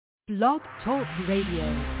Blog Talk Radio.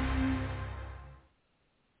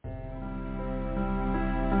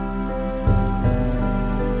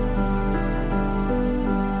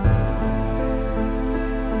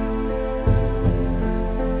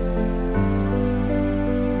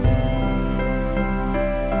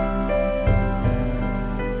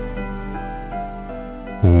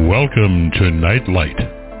 Welcome to Nightlight.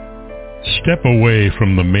 Step away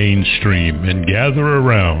from the mainstream and gather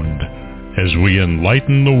around as we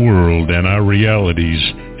enlighten the world and our realities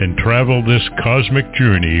and travel this cosmic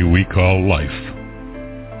journey we call life.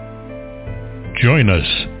 Join us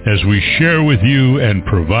as we share with you and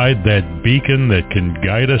provide that beacon that can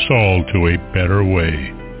guide us all to a better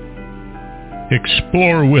way.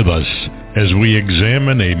 Explore with us as we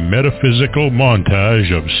examine a metaphysical montage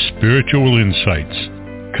of spiritual insights,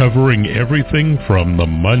 covering everything from the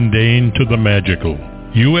mundane to the magical,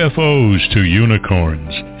 UFOs to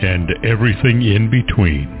unicorns, and everything in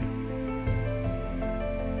between.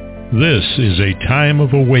 This is a time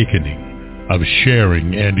of awakening, of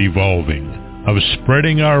sharing and evolving, of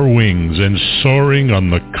spreading our wings and soaring on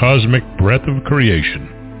the cosmic breath of creation.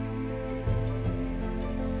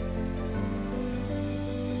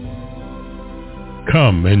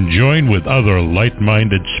 Come and join with other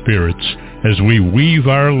light-minded spirits as we weave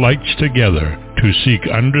our lights together to seek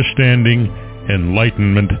understanding,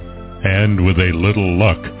 enlightenment, and with a little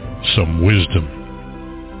luck, some wisdom.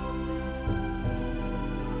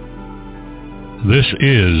 This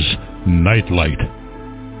is Nightlight,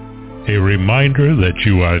 a reminder that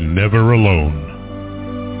you are never alone.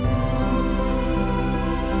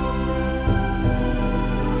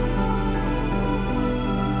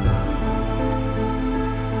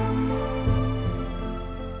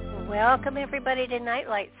 Welcome everybody to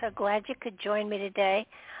Nightlight. So glad you could join me today.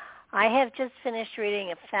 I have just finished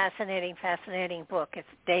reading a fascinating book. It's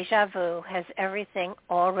Déjà Vu, Has Everything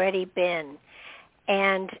Already Been?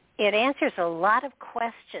 And it answers a lot of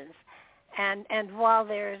questions. And while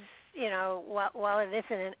there's, while it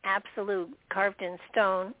isn't an absolute carved in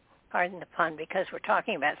stone, pardon the pun because we're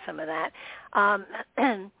talking about some of that,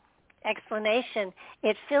 explanation,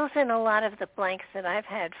 it fills in a lot of the blanks that I've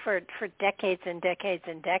had for decades and decades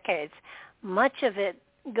and decades, much of it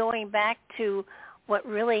going back to what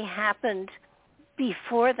really happened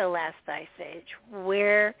before the last ice age,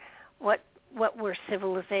 what were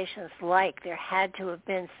civilizations like. There had to have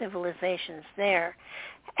been civilizations there.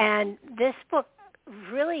 And this book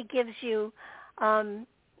really gives you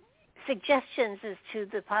suggestions as to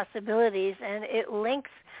the possibilities, and it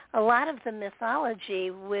links a lot of the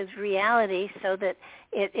mythology with reality so that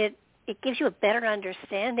it gives you a better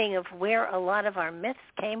understanding of where a lot of our myths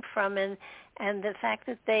came from and the fact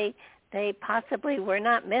that they possibly were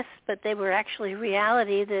not myths, but they were actually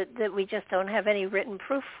reality that we just don't have any written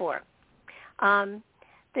proof for.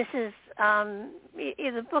 This is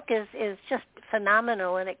the book is just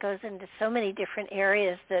phenomenal, and it goes into so many different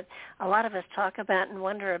areas that a lot of us talk about and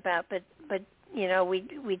wonder about, but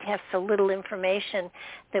we'd have so little information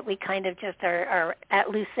that we kind of just are at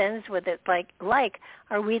loose ends with it. Like,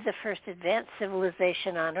 are we the first advanced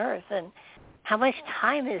civilization on Earth? And how much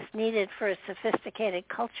time is needed for a sophisticated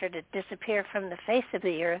culture to disappear from the face of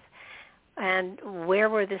the Earth? And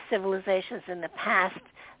where were the civilizations in the past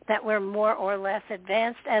that were more or less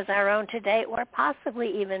advanced as our own today, or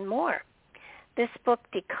possibly even more? This book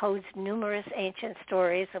decodes numerous ancient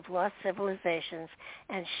stories of lost civilizations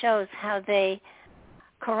and shows how they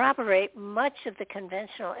corroborate much of the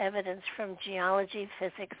conventional evidence from geology,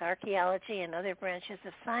 physics, archaeology, and other branches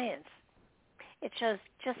of science. It shows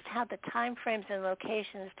just how the time frames and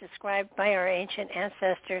locations described by our ancient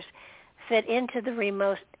ancestors fit into the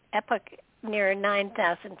remote epoch near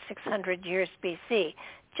 9,600 years BC,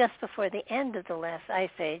 just before the end of the last ice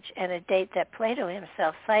age, and a date that Plato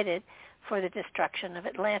himself cited for the destruction of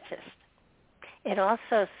Atlantis. It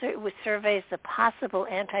also surveys the possible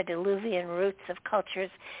antediluvian roots of cultures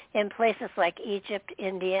in places like Egypt,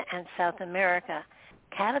 India, and South America,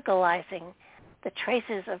 categorizing the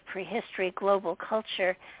traces of prehistory global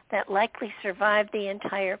culture that likely survived the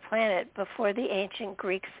entire planet before the ancient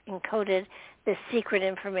Greeks encoded this secret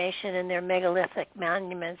information in their megalithic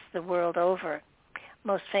monuments the world over,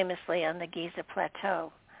 most famously on the Giza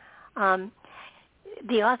Plateau.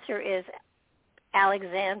 The author is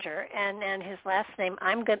Aleksander, and his last name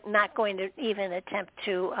I'm not going to even attempt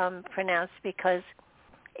to pronounce because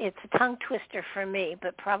it's a tongue twister for me,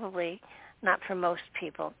 but probably not for most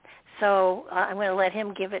people. So I'm going to let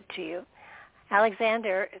him give it to you.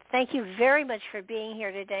 Aleksander, thank you very much for being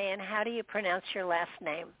here today, and how do you pronounce your last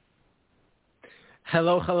name?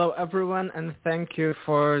 Hello everyone, and thank you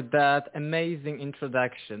for that amazing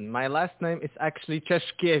introduction. My last name is actually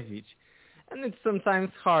Czeszkiewicz, and it's sometimes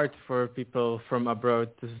hard for people from abroad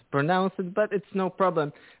to pronounce it, but it's no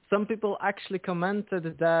problem. Some people actually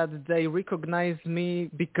commented that they recognize me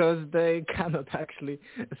because they cannot actually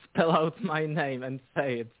spell out my name and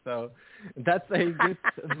say it, so that's a good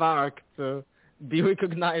mark to be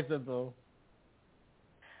recognizable.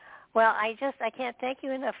 Well, I can't thank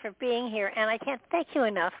you enough for being here, and I can't thank you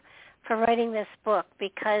enough for writing this book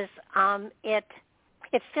because it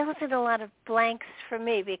fills in a lot of blanks for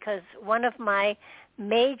me, because one of my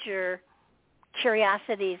major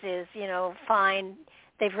curiosities is, fine,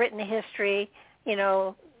 they've written history,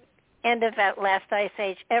 end of that last ice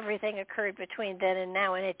age, everything occurred between then and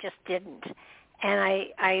now, and it just didn't.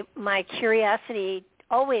 And my curiosity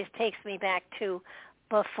always takes me back to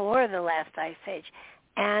before the last ice age.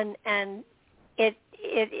 And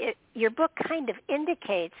your book kind of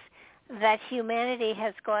indicates that humanity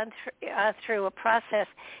has gone through a process.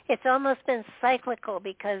 It's almost been cyclical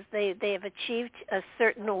because they have achieved a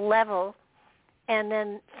certain level, and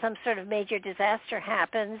then some sort of major disaster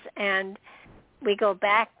happens, and we go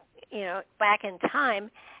back in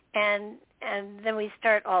time, and then we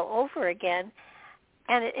start all over again.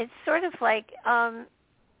 And it's sort of like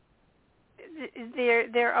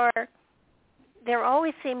there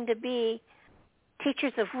always seem to be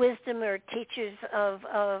teachers of wisdom, or teachers of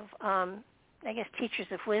teachers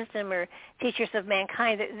of wisdom, or teachers of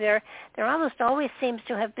mankind. There almost always seems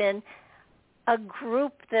to have been a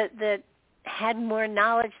group that had more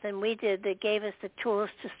knowledge than we did, that gave us the tools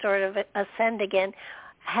to sort of ascend again.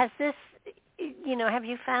 Has this, have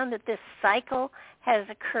you found that this cycle has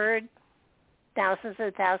occurred thousands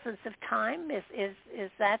and thousands of times? Is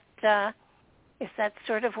that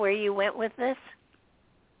sort of where you went with this?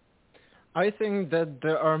 I think that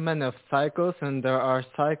there are many of cycles, and there are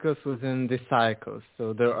cycles within the cycles.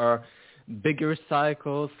 So there are bigger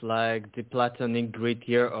cycles like the Platonic Greek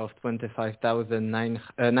year of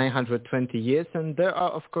 25,920 years, and there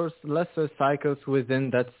are, of course, lesser cycles within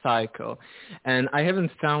that cycle. And I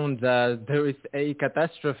haven't found that there is a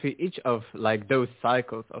catastrophe each of those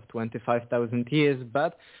cycles of 25,000 years,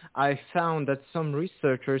 but I found that some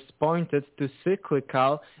researchers pointed to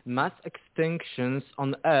cyclical mass extinctions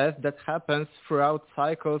on Earth that happens throughout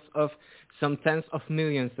cycles of some tens of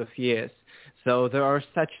millions of years. So there are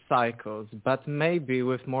such cycles, but maybe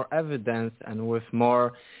with more evidence and with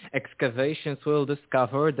more excavations we'll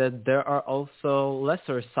discover that there are also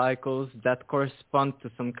lesser cycles that correspond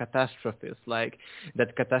to some catastrophes, like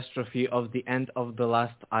that catastrophe of the end of the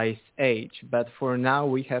last ice age. But for now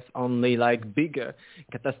we have only bigger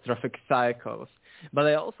catastrophic cycles. But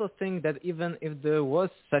I also think that even if there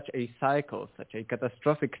was such a cycle, such a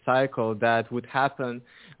catastrophic cycle that would happen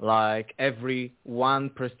every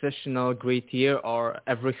one precessional great year or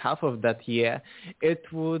every half of that year, it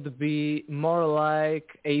would be more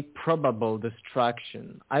like a probable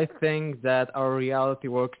destruction. I think that our reality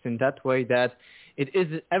works in that way that it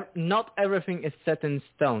is not everything is set in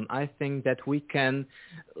stone. I think that we can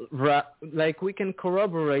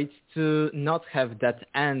corroborate to not have that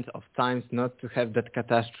end of times, not to have that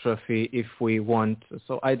catastrophe if we want to.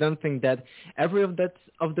 So I don't think that every of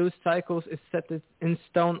those cycles is set in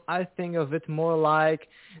stone. I think of it more like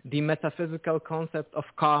the metaphysical concept of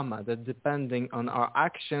karma, that depending on our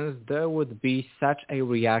actions, there would be such a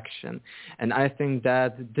reaction. And I think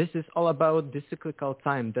that this is all about the cyclical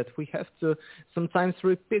time, that we have to sometimes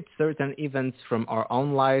repeat certain events from our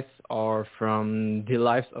own lives or from the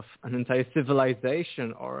lives of an entire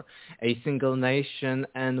civilization or a single nation,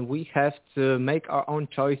 and we have to make our own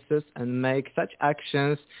choices and make such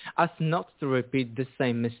actions as not to repeat the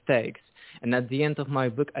same mistakes. And at the end of my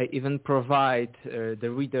book, I even provide the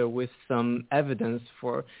reader with some evidence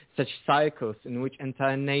for such cycles in which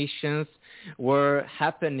entire nations were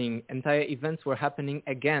happening, entire events were happening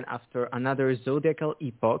again after another zodiacal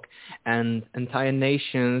epoch, and entire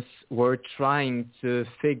nations were trying to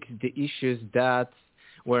fix the issues that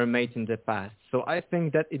were made in the past. So I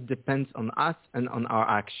think that it depends on us and on our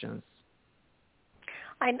actions.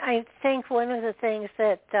 I think one of the things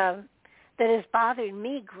that has bothered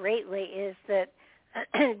me greatly is that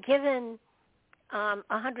given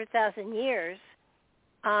 100,000 years,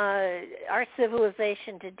 our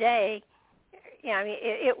civilization today,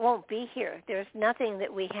 it won't be here. There's nothing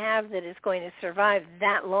that we have that is going to survive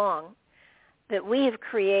that long that we have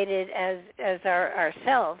created as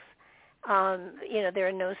ourselves. There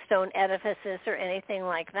are no stone edifices or anything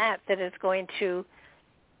like that is going to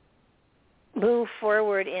move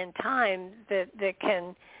forward in time that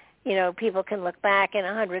can, people can look back in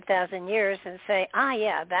 100,000 years and say,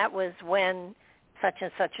 yeah, that was when such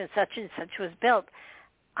and such and such and such was built.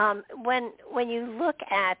 When you look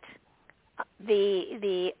at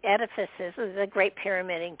the edifices, the Great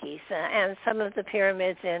Pyramid in Giza and some of the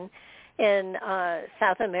pyramids in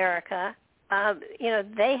South America,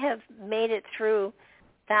 they have made it through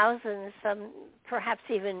thousands, perhaps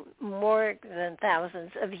even more than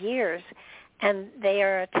thousands of years, and they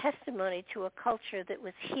are a testimony to a culture that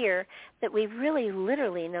was here that we really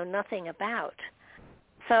literally know nothing about.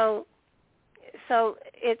 So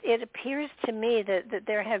it appears to me that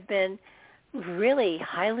there have been really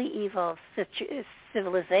highly evolved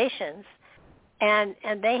civilizations, and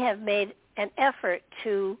they have made an effort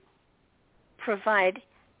to provide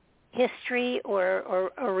history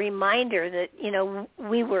or a reminder that,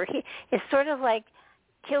 we were here. It's sort of like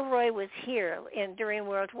Kilroy was here, and during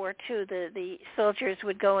World War II, the soldiers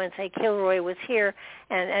would go and say Kilroy was here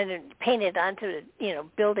and paint it onto,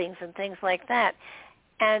 buildings and things like that.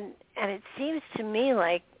 And it seems to me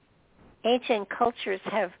like ancient cultures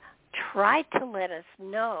have tried to let us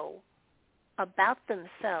know about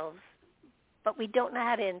themselves, but we don't know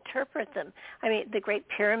how to interpret them. I mean, the Great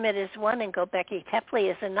Pyramid is one, and Göbekli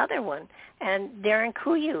Tepe is another one, and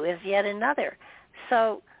Derinkuyu is yet another.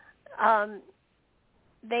 So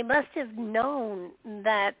they must have known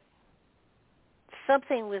that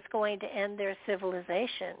something was going to end their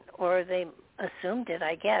civilization, or they assumed it,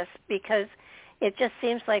 I guess, because it just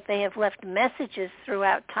seems like they have left messages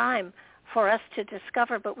throughout time for us to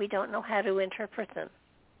discover, but we don't know how to interpret them.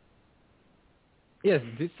 Yes,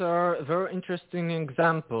 these are very interesting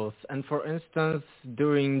examples. And for instance,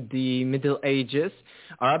 during the Middle Ages,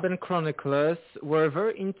 Arabian chroniclers were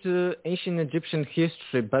very into ancient Egyptian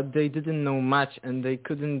history, but they didn't know much and they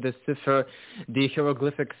couldn't decipher the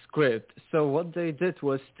hieroglyphic script. So what they did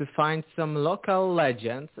was to find some local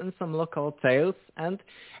legends and some local tales and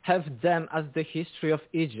have them as the history of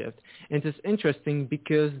Egypt. It is interesting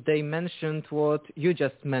because they mentioned what you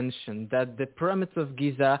just mentioned, that the pyramids of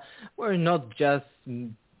Giza were not just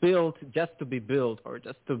built just to be built or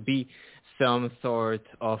just to be some sort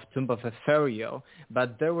of tomb of a pharaoh,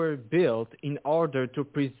 but they were built in order to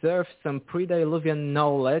preserve some pre-diluvian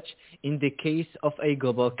knowledge in the case of a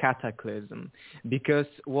global cataclysm. Because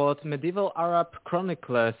what medieval Arab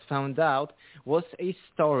chroniclers found out was a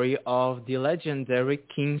story of the legendary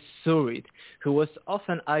King Surit, who was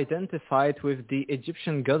often identified with the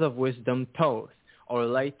Egyptian god of wisdom Thoth, or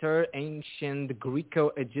later ancient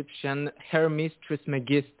Greco-Egyptian Hermes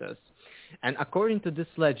Trismegistus. And according to this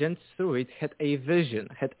legend, Surit had a vision,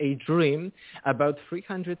 had a dream about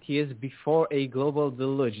 300 years before a global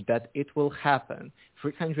deluge that it will happen,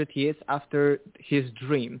 300 years after his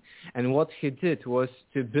dream. And what he did was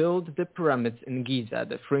to build the pyramids in Giza,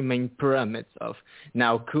 the three main pyramids of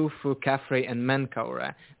now Khufu, Khafre, and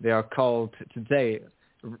Menkaure. They are called today,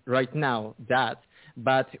 right now, that.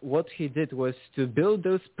 But what he did was to build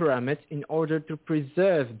those pyramids in order to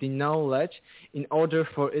preserve the knowledge, in order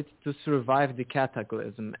for it to survive the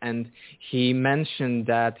cataclysm. And he mentioned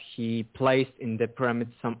that he placed in the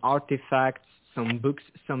pyramids some artifacts, some books,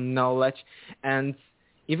 some knowledge. And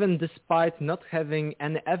even despite not having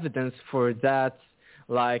any evidence for that,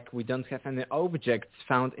 like we don't have any objects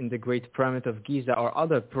found in the Great Pyramid of Giza or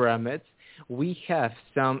other pyramids, we have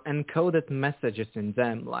some encoded messages in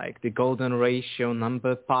them, like the golden ratio,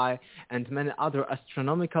 number pi, and many other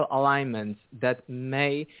astronomical alignments that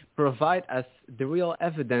may provide us the real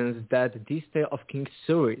evidence that this tale of King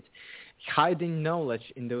Surit, hiding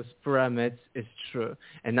knowledge in those pyramids, is true.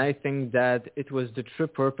 And I think that it was the true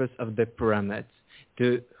purpose of the pyramids,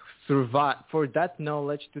 to survive, for that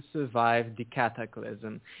knowledge to survive the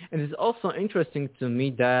cataclysm. And it's also interesting to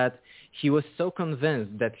me that he was so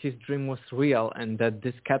convinced that his dream was real and that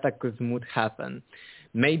this cataclysm would happen.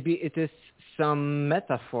 Maybe it is some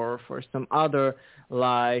metaphor for some other,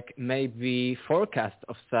 like maybe forecast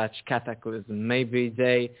of such cataclysm. Maybe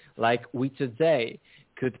they, like we today,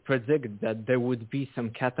 could predict that there would be some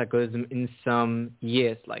cataclysm in some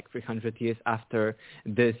years, like 300 years after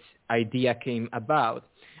this idea came about.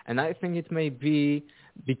 And I think it may be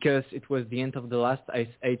because it was the end of the last ice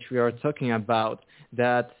age we are talking about,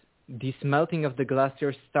 that the smelting of the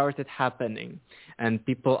glaciers started happening, and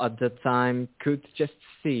people at that time could just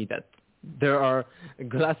see that there are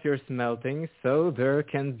glaciers melting, so there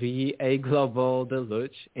can be a global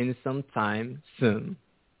deluge in some time soon.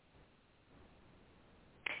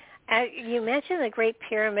 You mentioned the Great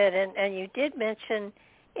Pyramid, and you did mention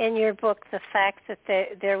in your book the fact that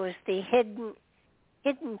there was the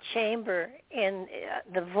hidden chamber in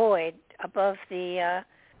the void above the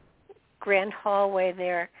grand hallway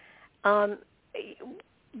there.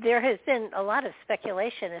 There has been a lot of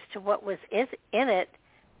speculation as to what was in it,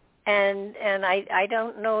 and I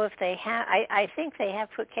don't know if they have. I think they have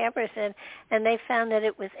put cameras in, and they found that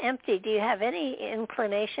it was empty. Do you have any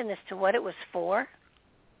inclination as to what it was for?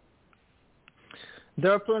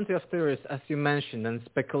 There are plenty of theories, as you mentioned, and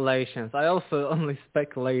speculations. I also only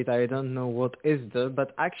speculate. I don't know what is there,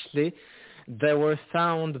 but actually they were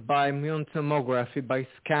found by muon tomography, by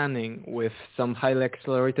scanning with some highly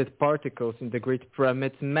accelerated particles in the Great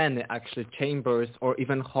Pyramids, many actually chambers or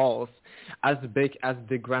even halls as big as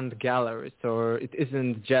the Grand Gallery. So it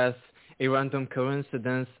isn't just a random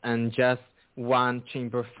coincidence and just one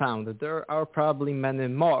chamber found. There are probably many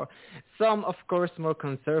more. Some, of course, more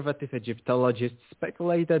conservative Egyptologists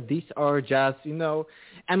speculate that these are just,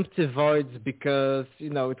 empty voids because,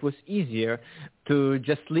 it was easier to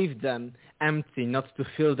just leave them empty, not to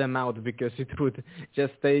fill them out, because it would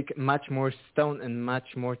just take much more stone and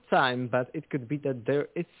much more time. But it could be that there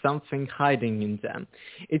is something hiding in them.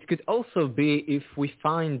 It could also be, if we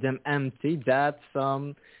find them empty, that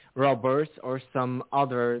some robbers or some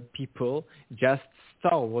other people just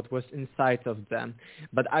stole what was inside of them.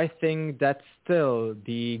 But I think that still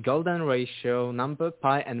the golden ratio, number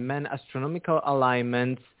pi, and main astronomical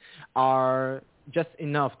alignments are just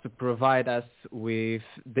enough to provide us with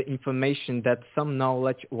the information that some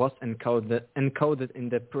knowledge was encoded in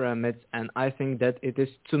the pyramids, and I think that it is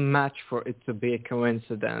too much for it to be a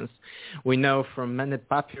coincidence. We know from many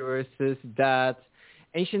papyruses that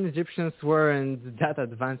ancient Egyptians weren't that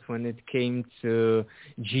advanced when it came to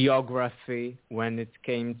geography, when it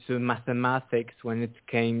came to mathematics, when it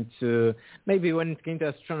came to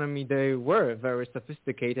astronomy, they were very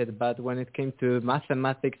sophisticated, but when it came to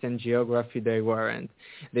mathematics and geography, they weren't.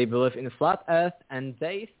 They believed in flat earth, and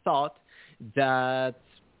they thought that,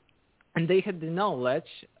 and they had the knowledge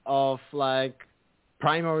of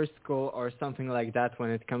primary school or something like that when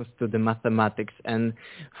it comes to the mathematics, and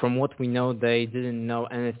from what we know, they didn't know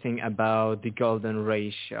anything about the golden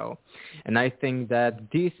ratio. And I think that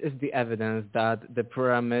this is the evidence that the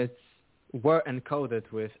pyramids were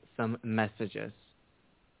encoded with some messages.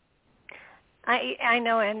 I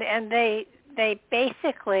know, and they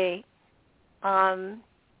basically, as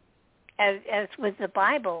with the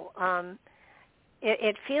Bible,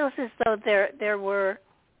 it feels as though there were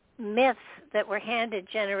myths that were handed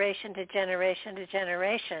generation to generation to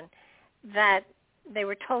generation, that they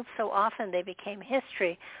were told so often they became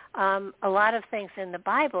history. A lot of things in the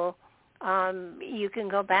Bible, you can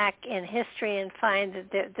go back in history and find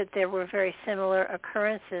that there were very similar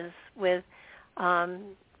occurrences with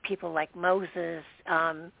people like Moses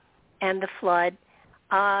and the flood.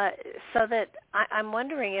 So that I'm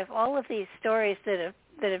wondering if all of these stories that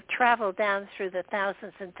have traveled down through the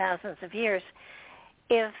thousands and thousands of years,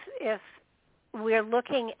 if we're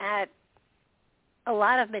looking at a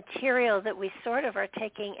lot of material that we sort of are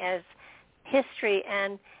taking as history,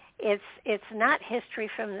 and it's not history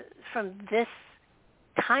from this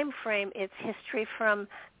time frame, it's history from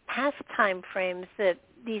past time frames, that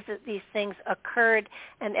these things occurred,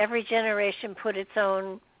 and every generation put its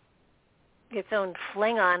own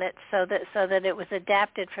fling on it, so that it was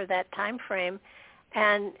adapted for that time frame,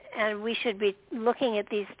 and we should be looking at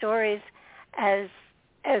these stories as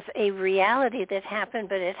a reality that happened,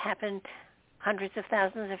 but it happened hundreds of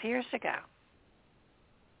thousands of years ago.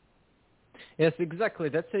 Yes, exactly.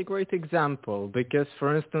 That's a great example because,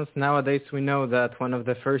 for instance, nowadays we know that one of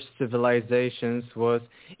the first civilizations was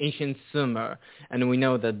ancient Sumer, and we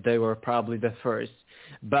know that they were probably the first.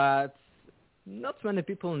 But not many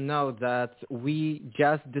people know that we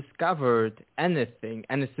just discovered any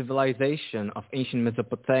civilization of ancient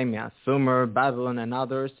Mesopotamia, Sumer, Babylon, and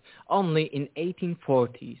others, only in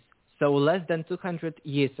 1840s. So less than 200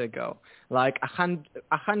 years ago,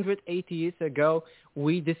 180 years ago,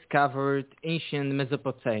 we discovered ancient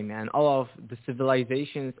Mesopotamia and all of the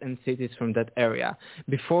civilizations and cities from that area.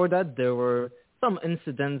 Before that, there were some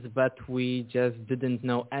incidents, but we just didn't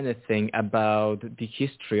know anything about the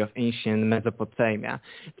history of ancient Mesopotamia.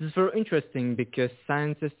 This is very interesting because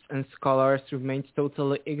scientists and scholars remained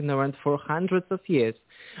totally ignorant for hundreds of years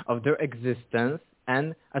of their existence.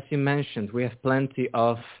 And as you mentioned, we have plenty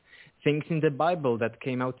of things in the Bible that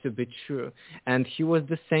came out to be true. And here was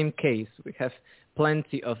the same case. We have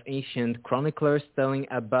plenty of ancient chroniclers telling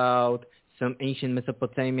about some ancient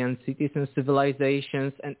Mesopotamian cities and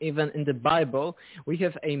civilizations, and even in the Bible, we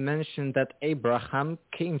have a mention that Abraham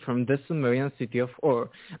came from the Sumerian city of Ur.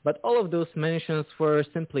 But all of those mentions were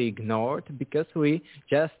simply ignored because we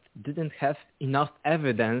just didn't have enough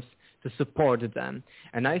evidence to support them.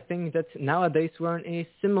 And I think that nowadays we're in a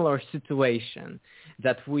similar situation,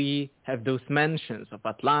 that we have those mentions of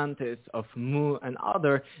Atlantis, of Mu, and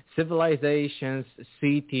other civilizations,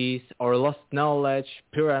 cities, or lost knowledge,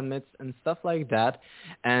 pyramids, and stuff like that.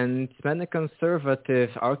 And many conservative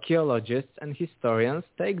archaeologists and historians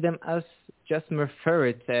take them as just mere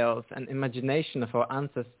fairy tales and imagination of our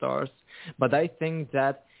ancestors. But I think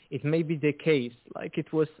that it may be the case, like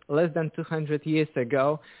it was less than 200 years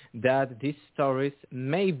ago, that these stories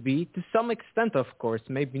may be, to some extent of course,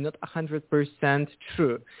 maybe not 100%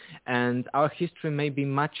 true. And our history may be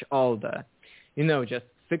much older. You know, just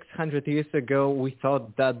 600 years ago, we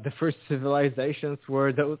thought that the first civilizations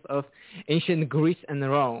were those of ancient Greece and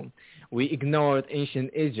Rome. We ignored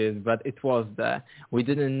ancient Egypt, but it was there. We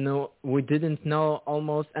didn't know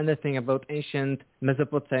almost anything about ancient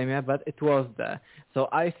Mesopotamia, but it was there. So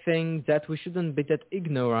I think that we shouldn't be that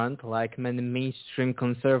ignorant, like many mainstream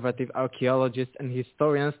conservative archaeologists and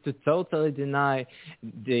historians, to totally deny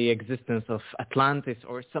the existence of Atlantis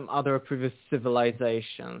or some other previous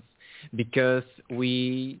civilizations, because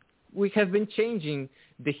we have been changing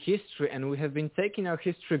the history, and we have been taking our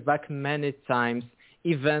history back many times,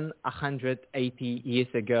 even 180 years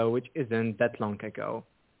ago, which isn't that long ago.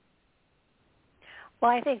 Well,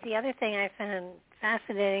 I think the other thing I found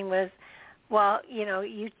fascinating was, well, you know,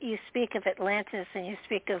 you speak of Atlantis and you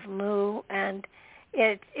speak of Mu, and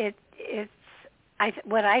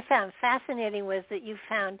what I found fascinating was that you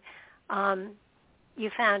found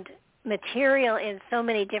material in so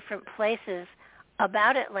many different places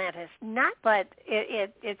about Atlantis. But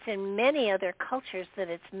it's in many other cultures that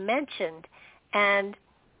it's mentioned. And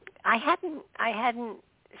I hadn't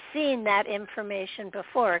seen that information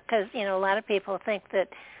before, because, you know, a lot of people think that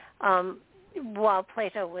while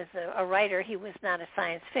Plato was a writer, he was not a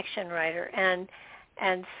science fiction writer, and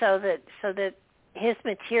so that his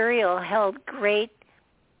material held great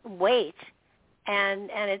weight, and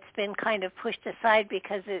it's been kind of pushed aside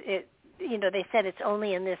because it you know, they said it's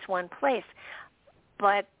only in this one place,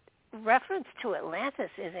 but reference to Atlantis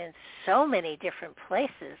is in so many different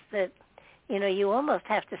places that, you know, you almost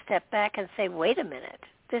have to step back and say, wait a minute,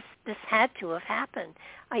 this had to have happened.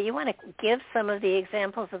 You want to give some of the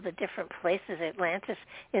examples of the different places Atlantis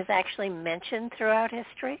is actually mentioned throughout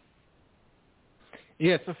history?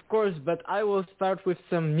 Yes, of course, but I will start with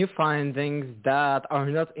some new findings that are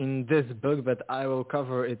not in this book, but I will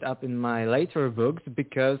cover it up in my later books,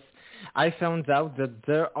 because I found out that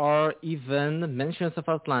there are even mentions of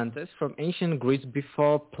Atlantis from ancient Greece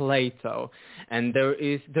before Plato, and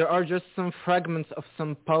there are just some fragments of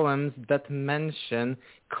some poems that mention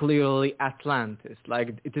clearly Atlantis,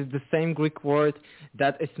 like it is the same Greek word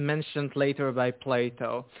that is mentioned later by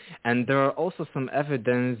Plato. And there are also some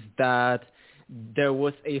evidence that there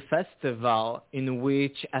was a festival in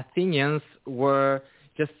which Athenians were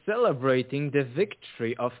just celebrating the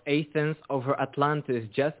victory of Athens over Atlantis,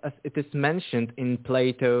 just as it is mentioned in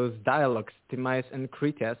Plato's dialogues, Timaeus and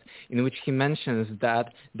Critias, in which he mentions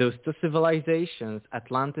that those two civilizations,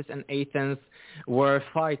 Atlantis and Athens, were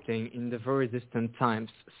fighting in the very distant times.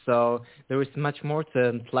 So there is much more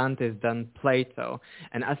to Atlantis than Plato.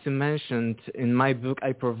 And as you mentioned, in my book,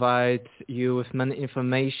 I provide you with many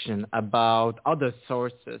information about other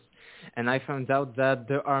sources. And I found out that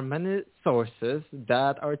there are many sources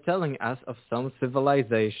that are telling us of some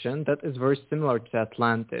civilization that is very similar to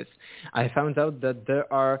Atlantis. I found out that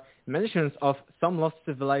there are mentions of some lost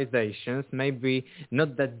civilizations, maybe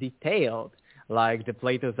not that detailed like the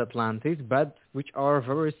Plato's Atlantis, but which are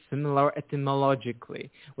very similar etymologically.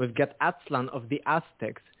 We've got Aztlan of the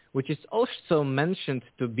Aztecs, which is also mentioned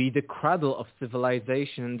to be the cradle of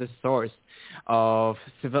civilization, the source of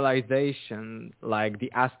civilization, like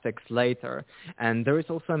the Aztecs later. And there is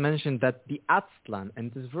also mention that the Aztlan,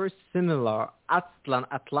 and it is very similar, Aztlan,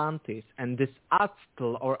 Atlantis, and this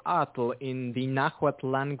Aztl or Atl in the Nahuatl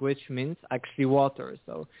language means actually water.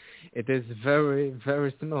 So it is very,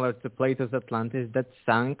 very similar to Plato's Atlantis that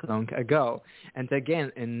sank long ago. And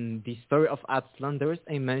again, in the story of Aztlan, there is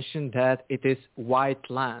a mention that it is white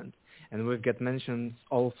land. And we've got mentions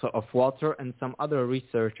also of water, and some other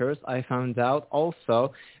researchers I found out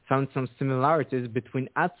also found some similarities between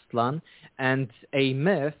Aztlan and a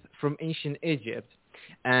myth from ancient Egypt.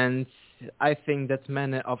 And I think that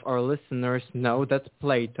many of our listeners know that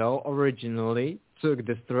Plato originally took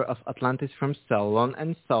the story of Atlantis from Solon,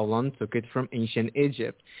 and Solon took it from ancient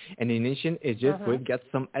Egypt. And in ancient Egypt, we've got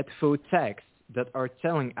some Edfu texts that are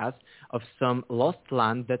telling us of some lost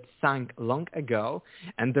land that sank long ago,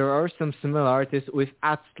 and there are some similarities with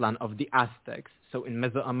Aztlan of the Aztecs. So in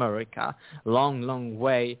Mesoamerica, long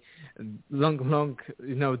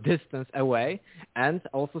distance away, and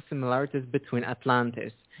also similarities between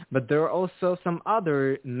Atlantis. But there are also some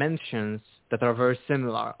other mentions that are very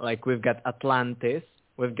similar, like we've got Atlantis,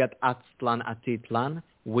 we've got Aztlan, Atitlan,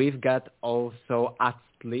 we've got also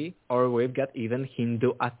Aztli, or we've got even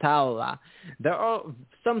Hindu Atala. There are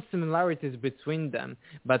some similarities between them,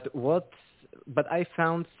 but I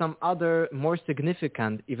found some other more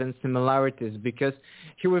significant even similarities, because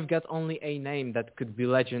here we've got only a name that could be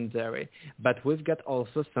legendary, but we've got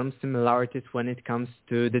also some similarities when it comes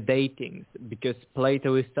to the datings, because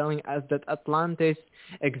Plato is telling us that Atlantis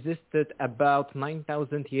existed about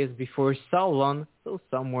 9,000 years before Solon, so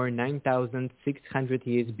somewhere 9,600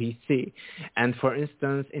 years BC. And for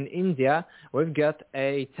instance, in India, we've got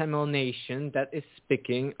a Tamil nation that is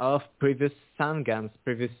speaking of previous Sangams,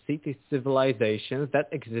 previous city civilizations that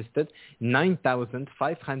existed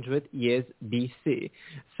 9,500 years BC.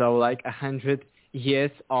 So like 100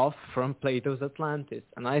 years off from Plato's Atlantis.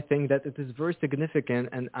 And I think that it is very significant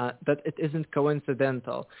and that it isn't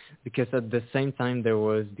coincidental, because at the same time there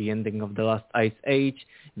was the ending of the last ice age,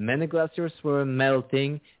 many glaciers were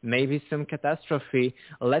melting, maybe some catastrophe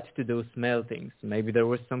led to those meltings. Maybe there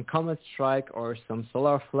was some comet strike or some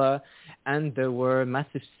solar flare, and there were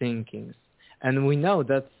massive sinkings. And we know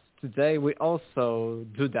that today we also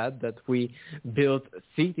do that we build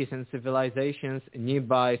cities and civilizations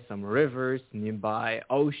nearby some rivers, nearby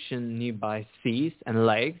ocean, nearby seas and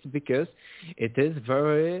lakes, because it is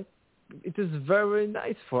very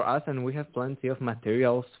nice for us, and we have plenty of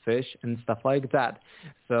materials, fish and stuff like that.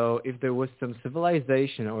 So if there was some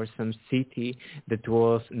civilization or some city that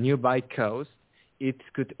was nearby coast, it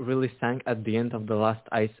could really sink at the end of the last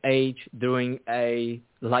ice age during a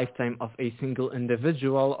lifetime of a single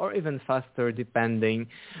individual, or even faster depending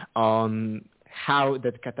on how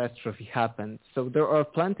that catastrophe happened. So there are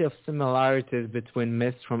plenty of similarities between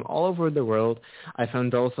myths from all over the world. I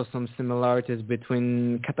found also some similarities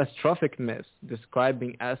between catastrophic myths,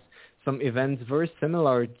 describing as some events very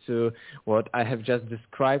similar to what I have just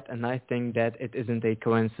described, and I think that it isn't a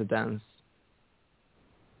coincidence.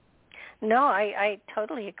 No, I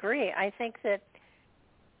totally agree. I think that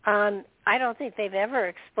I don't think they've ever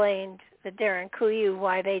explained the Derinkuyu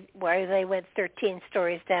why they went 13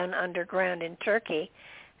 stories down underground in Turkey.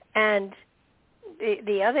 And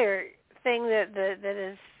the other thing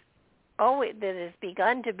that has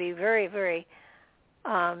begun to be very, very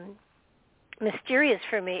mysterious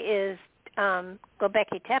for me is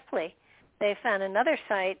Göbekli Tepe. They found another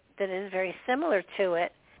site that is very similar to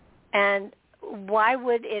it, and why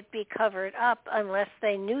would it be covered up unless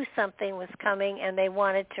they knew something was coming and they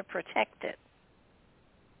wanted to protect it?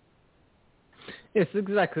 Yes,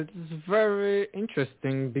 exactly. It's very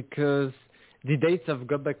interesting because the dates of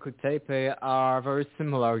Göbekli Tepe are very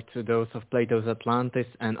similar to those of Plato's Atlantis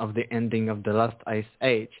and of the ending of the last ice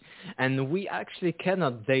age. And we actually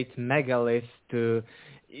cannot date megaliths to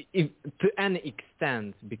any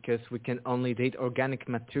extent, because we can only date organic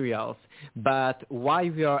materials. But why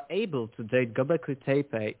we are able to date Göbekli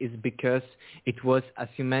Tepe is because it was, as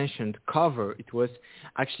you mentioned, covered. It was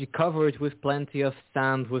actually covered with plenty of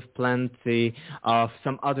sand, with plenty of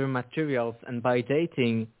some other materials. And by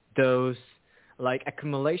dating those like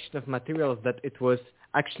accumulation of materials that it was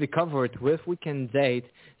actually covered with, we can date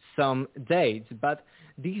some dates. But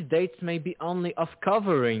these dates may be only of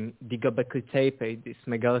covering the Göbekli Tepe, these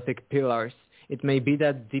megalithic pillars. It may be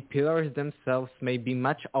that the pillars themselves may be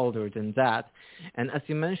much older than that. And as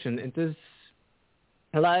you mentioned, it is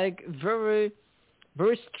like very,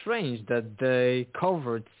 very strange that they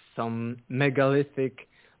covered some megalithic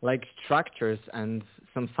like structures, and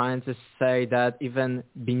some scientists say that even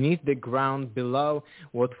beneath the ground below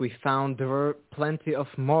what we found, there were plenty of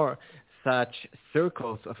more such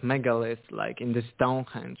circles of megaliths like in the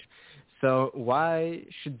Stonehenge. So why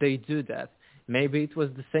should they do that? Maybe it was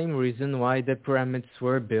the same reason why the pyramids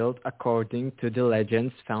were built according to the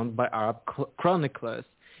legends found by Arab chroniclers.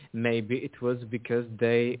 Maybe it was because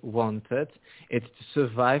they wanted it to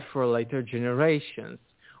survive for later generations.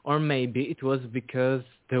 Or maybe it was because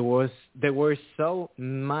there were so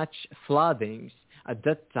much floodings at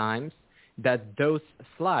that time that those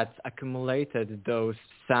floods accumulated those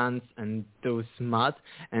sands and those mud,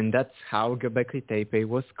 and that's how Göbekli Tepe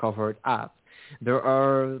was covered up. There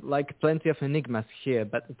are like plenty of enigmas here,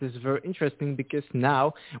 but it is very interesting because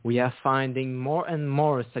now we are finding more and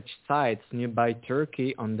more such sites nearby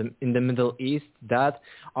Turkey in the Middle East that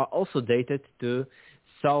are also dated to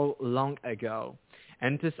so long ago.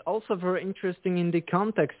 And it's also very interesting in the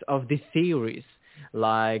context of the theories.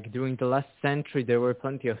 Like during the last century, there were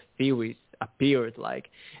plenty of theories appeared, like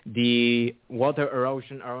the water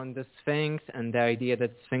erosion around the Sphinx and the idea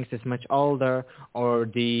that Sphinx is much older, or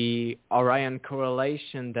the Orion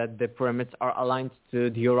correlation that the pyramids are aligned to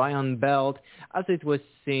the Orion belt as it was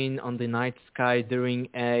seen on the night sky during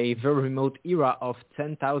a very remote era of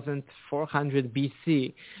 10,400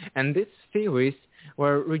 BC. And these theories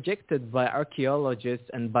were rejected by archaeologists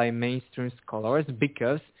and by mainstream scholars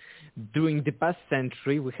because during the past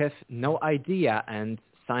century we have no idea, and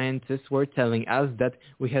scientists were telling us that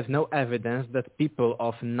we have no evidence that people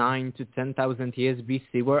of 9 to 10,000 years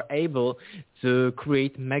BC were able to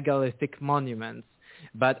create megalithic monuments.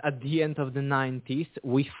 But at the end of the 90s,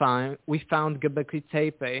 we found Göbekli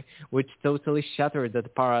Tepe, which totally shattered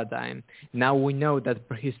that paradigm. Now we know that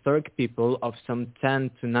prehistoric people of some 10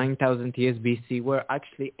 to 9,000 years BC were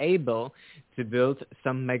actually able to build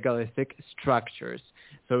some megalithic structures.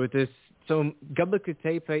 So Göbekli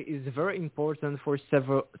Tepe is very important for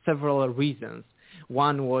several reasons.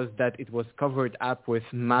 One was that it was covered up with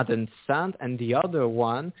mud and sand, and the other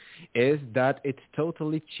one is that it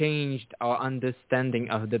totally changed our understanding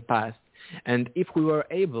of the past. And if we were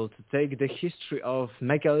able to take the history of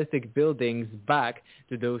megalithic buildings back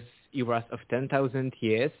to those eras of 10,000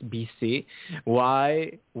 years BC,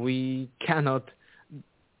 why we cannot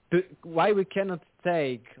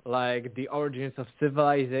take like the origins of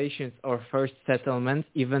civilizations or first settlements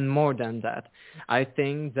even more than that? I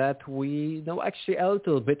think that we know actually a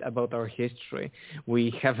little bit about our history.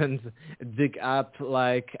 We haven't dig up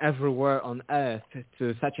like everywhere on Earth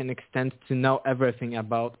to such an extent to know everything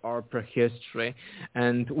about our prehistory.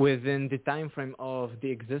 And within the time frame of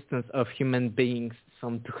the existence of human beings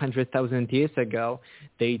some 200,000 years ago,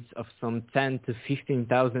 dates of some 10 to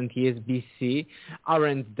 15,000 years BC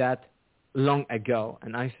aren't that long ago.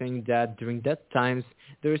 And I think that during that times,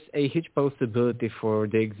 there's a huge possibility for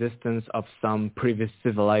the existence of some previous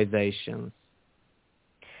civilizations.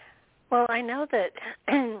 Well, I know that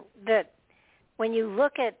that when you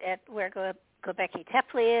look at where Göbekli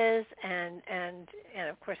Tepe is, and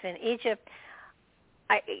of course in Egypt,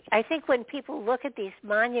 I think when people look at these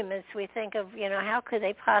monuments, we think of, how could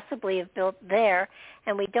they possibly have built there?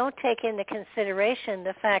 And we don't take into consideration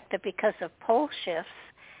the fact that because of pole shifts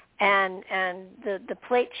and the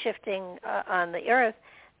plate shifting on the Earth,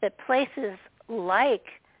 that places like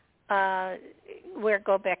where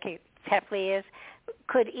Göbekli Tepe is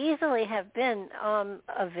could easily have been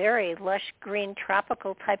a very lush green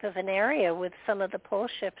tropical type of an area with some of the pole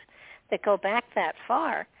shifts that go back that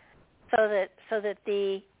far. So that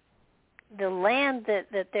the land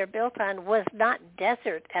that they're built on was not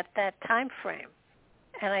desert at that time frame.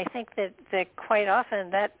 And I think that quite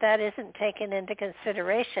often that isn't taken into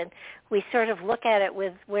consideration. We sort of look at it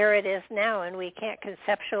with where it is now, and we can't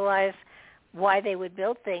conceptualize why they would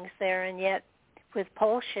build things there. And yet with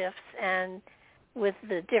pole shifts and with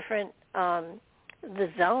the different the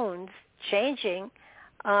zones changing,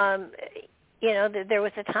 there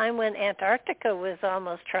was a time when Antarctica was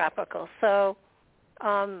almost tropical. So,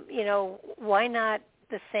 why not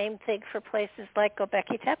the same thing for places like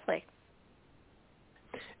Göbekli Tepe?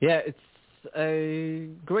 Yeah, it's a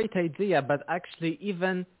great idea, but actually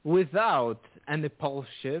even without any pole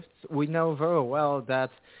shifts, we know very well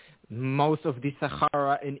that most of the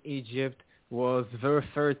Sahara in Egypt was very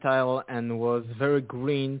fertile and was very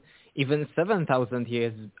green even 7,000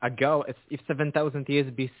 years ago, if 7,000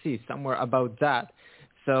 years BC, somewhere about that.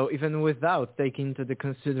 So even without taking into the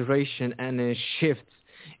consideration any shifts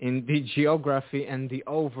in the geography and the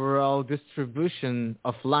overall distribution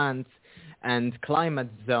of lands and climate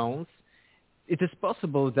zones, it is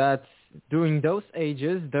possible that during those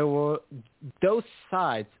ages, those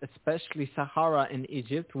sites, especially Sahara in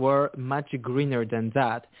Egypt, were much greener than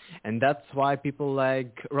that. And that's why people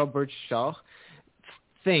like Robert Schoch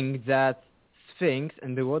think that Sphinx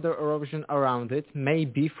and the water erosion around it may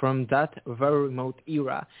be from that very remote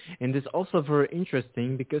era. And it's also very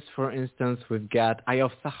interesting because, for instance, we've got Eye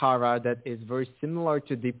of Sahara that is very similar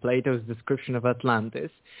to the Plato's description of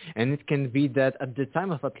Atlantis. And it can be that at the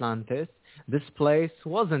time of Atlantis, this place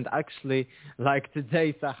wasn't actually like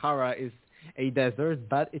today Sahara is a desert,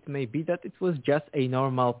 but it may be that it was just a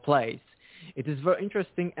normal place. It is very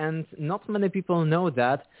interesting, and not many people know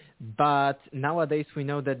that, but nowadays we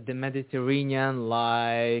know that the Mediterranean,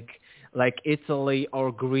 like Italy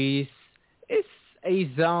or Greece, is a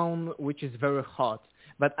zone which is very hot.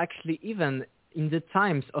 But actually, even during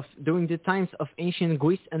the times of ancient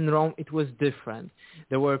Greece and Rome, it was different.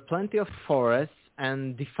 There were plenty of forests,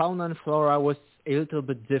 and the fauna and flora was a little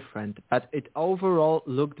bit different, but it overall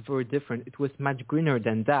looked very different. It was much greener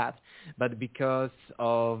than that, but because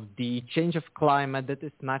of the change of climate that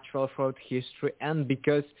is natural throughout history and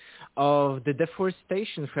because of the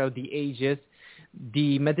deforestation throughout the ages,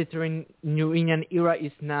 the Mediterranean era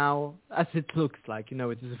is now as it looks like.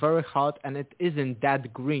 It is very hot and it isn't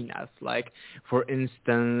that green as, like, for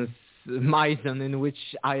instance, my zone in which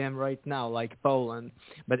I am right now, like Poland.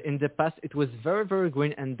 But in the past it was very, very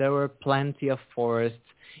green and there were plenty of forests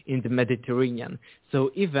in the Mediterranean. So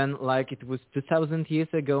even like it was 2,000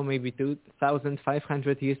 years ago, maybe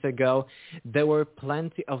 2,500 years ago, there were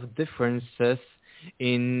plenty of differences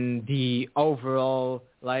in the overall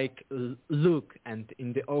look and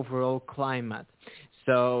in the overall climate.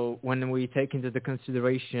 So when we take into the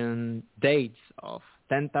consideration dates of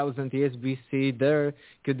 10,000 years BC, there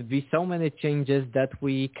could be so many changes that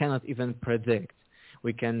we cannot even predict.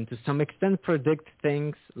 We can, to some extent, predict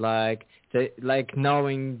things like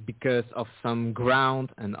knowing because of some ground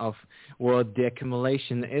and of what the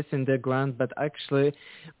accumulation is in the ground, but actually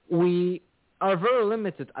we are very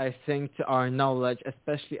limited, I think, to our knowledge,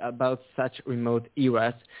 especially about such remote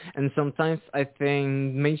eras. And sometimes I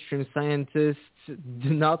think mainstream scientists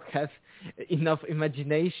do not have enough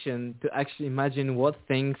imagination to actually imagine what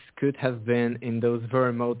things could have been in those very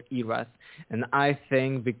remote eras. And I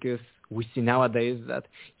think because we see nowadays that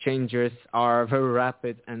changes are very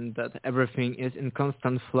rapid and that everything is in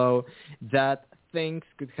constant flow, that things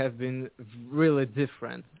could have been really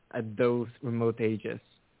different at those remote ages.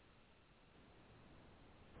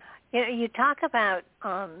 You talk about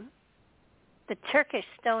the Turkish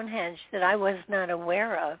Stonehenge that I was not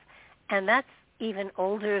aware of, and that's even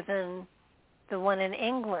older than the one in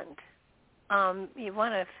England. You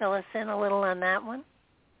want to fill us in a little on that one?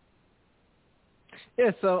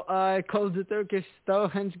 Yeah, so I call the Turkish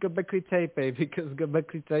Stonehenge Göbekli Tepe because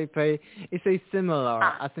Göbekli Tepe is a similar.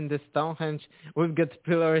 As in the Stonehenge, we've got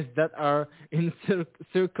pillars that are in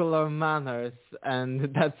circular manners, and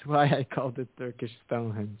that's why I called it Turkish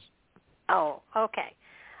Stonehenge. Oh, okay.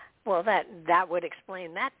 Well, that would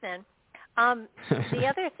explain that then. The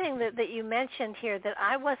other thing that you mentioned here that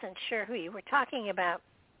I wasn't sure who you were talking about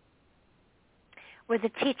were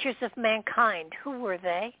the teachers of mankind. Who were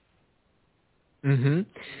they? Mm-hmm.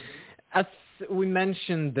 As we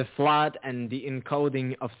mentioned, the flood and the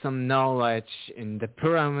encoding of some knowledge in the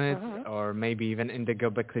pyramids or maybe even in the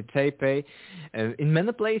Göbekli Tepe. In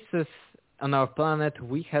many places on our planet,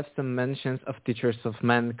 we have some mentions of teachers of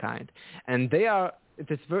mankind. And it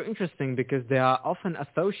is very interesting because they are often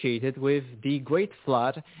associated with the Great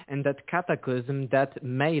Flood and that cataclysm that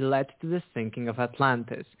may lead to the sinking of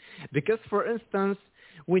Atlantis. Because, for instance,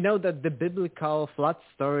 we know that the biblical flood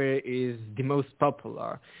story is the most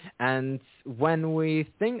popular. And when we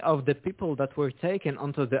think of the people that were taken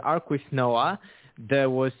onto the ark with Noah, there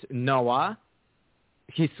was Noah,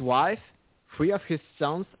 his wife, 3 of his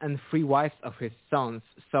sons, and 3 wives of his sons.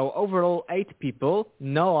 So overall 8 people,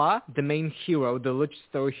 Noah, the main hero, the Luch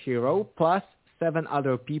story hero, plus 7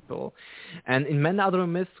 other people. And in many other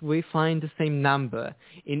myths, we find the same number.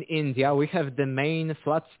 In India, we have the main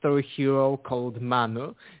flood story hero called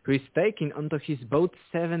Manu, who is taking onto his boat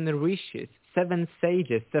 7 rishis, 7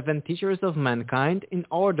 sages, 7 teachers of mankind in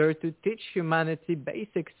order to teach humanity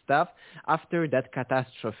basic stuff after that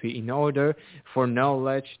catastrophe, in order for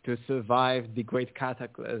knowledge to survive the great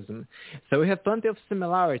cataclysm. So we have plenty of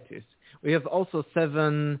similarities. We have also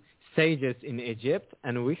 7 sages in Egypt,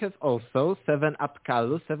 and we have also 7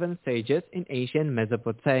 Apkallu, 7 sages in Asia and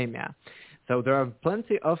Mesopotamia. So there are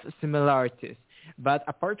plenty of similarities. But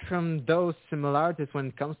apart from those similarities when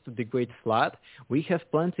it comes to the Great Flood, we have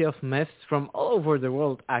plenty of myths from all over the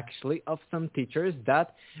world, actually, of some teachers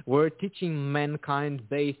that were teaching mankind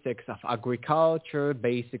basics of agriculture,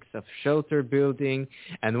 basics of shelter building,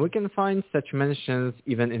 and we can find such mentions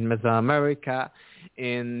even in Mesoamerica,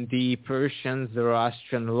 in the Persian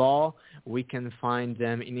Zoroastrian law. We can find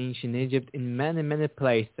them in ancient Egypt in many, many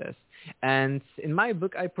places. And in my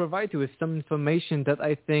book, I provide you with some information that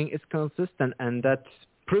I think is consistent and that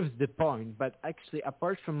proves the point. But actually,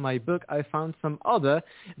 apart from my book, I found some other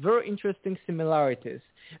very interesting similarities.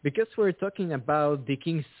 Because we're talking about the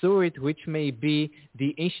king Surit, which may be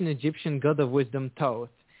the ancient Egyptian god of wisdom Thoth.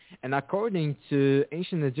 And according to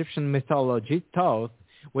ancient Egyptian mythology, Thoth,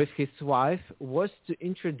 with his wife, was to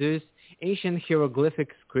introduce ancient hieroglyphic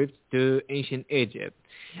script to ancient Egypt.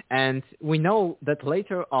 And we know that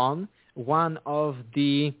later on, one of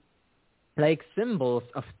the symbols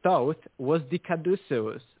of Thoth was the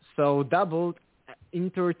caduceus, so doubled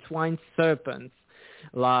intertwined serpents,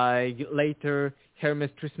 like later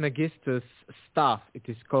Hermes Trismegistus staff. It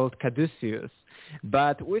is called caduceus.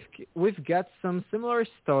 But we've got some similar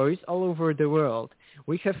stories all over the world.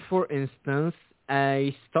 We have, for instance,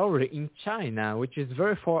 a story in China, which is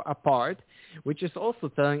very far apart, which is also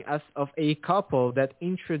telling us of a couple that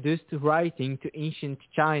introduced writing to ancient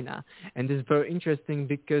China. And it's very interesting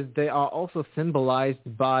because they are also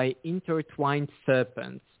symbolized by intertwined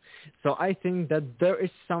serpents. So I think that there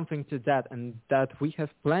is something to that, and that we have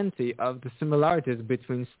plenty of the similarities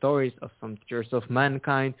between stories of some teachers of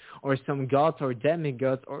mankind or some gods or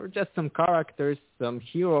demigods or just some characters, some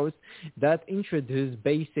heroes that introduce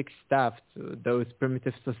basic stuff to those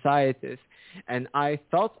primitive societies. And I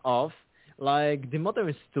thought of like the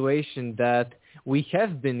modern situation that we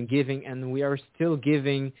have been giving and we are still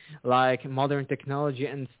giving like modern technology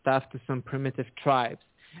and stuff to some primitive tribes.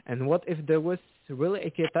 And what if there was really a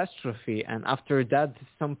catastrophe and after that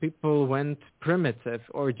some people went primitive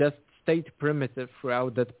or just stayed primitive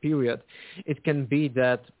throughout that period? It can be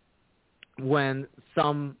that when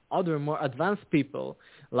some other more advanced people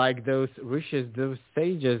like those rishis, those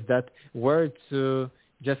sages that were to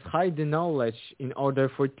just hide the knowledge in order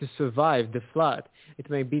for it to survive the flood, it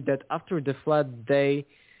may be that after the flood they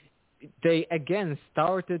again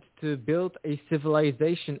started to build a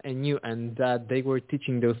civilization anew and that they were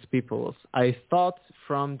teaching those peoples. I thought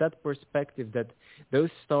from that perspective that those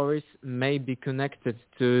stories may be connected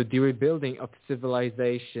to the rebuilding of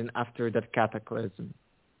civilization after that cataclysm.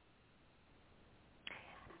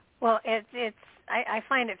 Well, I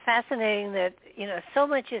find it fascinating that, so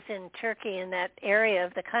much is in Turkey, in that area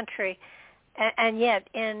of the country, and yet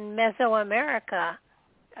in Mesoamerica,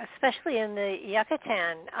 especially in the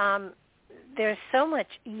Yucatan, there's so much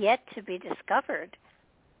yet to be discovered.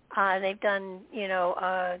 They've done,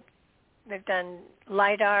 they've done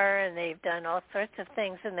LIDAR and they've done all sorts of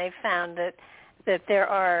things, and they've found that there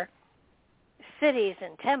are cities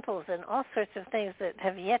and temples and all sorts of things that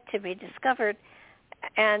have yet to be discovered.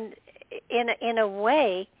 And in a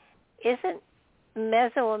way, isn't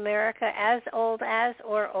Mesoamerica as old as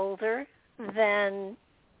or older than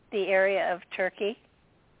the area of Turkey?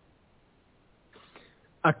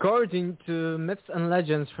 According to myths and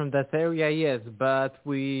legends from that area, yes, but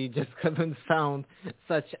we just haven't found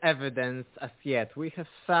such evidence as yet. We have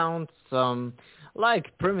found some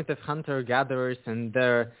like primitive hunter-gatherers and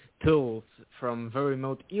their tools from very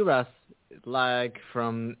remote eras, like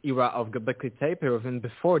from era of Göbekli Tepe or even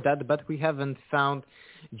before that, but we haven't found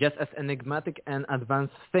just as enigmatic and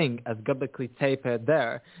advanced thing as Göbekli Tepe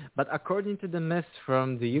there. But according to the myths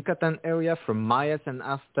from the Yucatan area, from Mayas and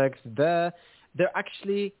Aztecs, they're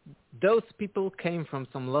actually, those people came from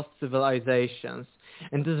some lost civilizations.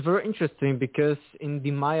 And this is very interesting because in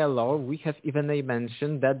the Maya lore, we have even a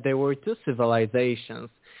mention that there were two civilizations.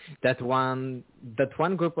 That one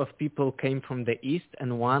group of people came from the east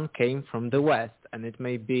and one came from the west. And it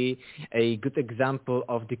may be a good example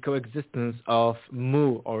of the coexistence of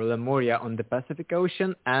Mu or Lemuria on the Pacific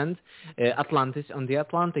Ocean and Atlantis on the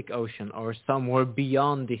Atlantic Ocean, or somewhere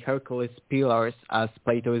beyond the Hercules pillars as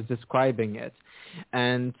Plato is describing it.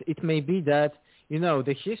 And it may be that,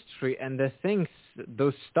 the history and the things,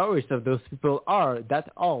 those stories of those people are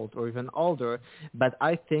that old or even older. But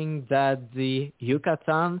I think that the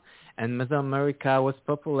Yucatan and Mesoamerica was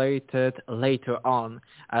populated later on,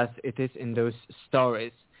 as it is in those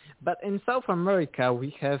stories. But in South America, we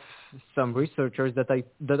have some researchers that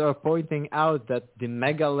are pointing out that the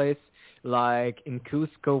megaliths, like in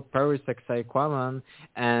Cusco, Peru, Sacsayhuaman,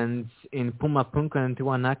 and in Pumapunku and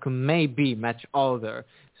Tiwanaku, may be much older.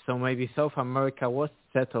 So maybe South America was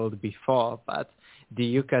settled before, but the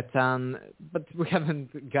Yucatan, but we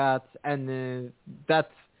haven't got any that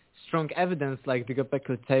strong evidence like the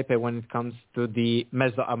Göbekli Tepe when it comes to the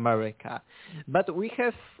Mesoamerica. But we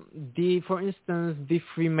have for instance, the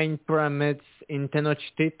three main pyramids in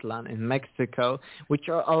Tenochtitlan in Mexico, which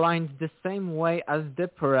are aligned the same way as the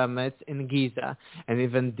pyramids in Giza, and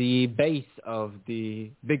even the base of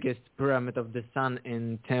the biggest pyramid of the sun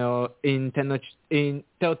in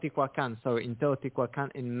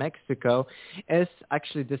Teotihuacan in Mexico is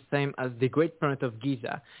actually the same as the Great Pyramid of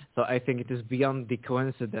Giza. So I think it is beyond the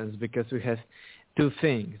coincidence, because we have two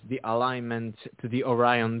things: the alignment to the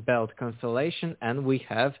Orion Belt constellation, and we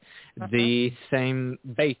have the same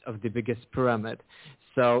base of the biggest pyramid.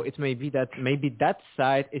 So it may be that maybe that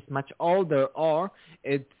site is much older, or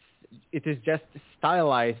it is just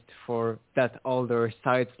stylized for that older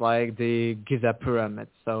sites like the Giza pyramid.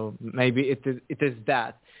 So maybe it is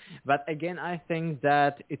that. But again, I think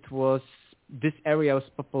that this area was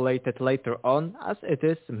populated later on, as it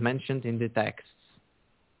is mentioned in the texts.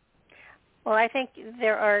 Well, I think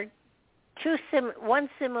there are one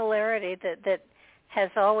similarity that has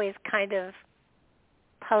always kind of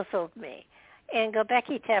puzzled me. In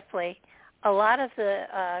Göbekli Tepe, a lot of the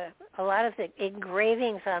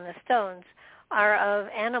engravings on the stones are of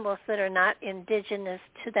animals that are not indigenous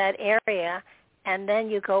to that area, and then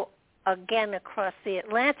you go again across the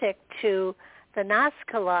Atlantic to the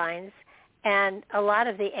Nazca lines, and a lot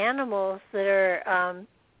of the animals that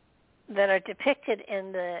are depicted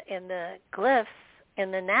in the glyphs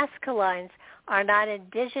in the Nazca lines are not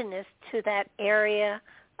indigenous to that area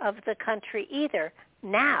of the country either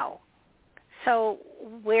now. So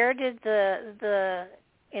where did the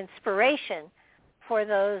inspiration for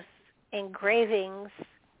those engravings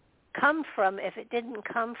come from if it didn't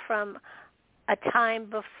come from a time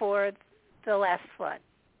before the last flood?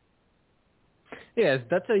 Yes,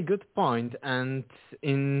 that's a good point. And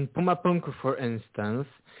in Pumapunku, for instance,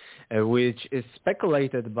 which is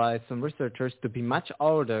speculated by some researchers to be much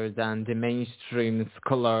older than the mainstream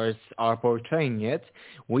scholars are portraying it,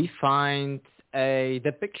 we find a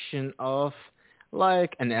depiction of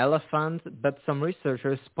like an elephant, but some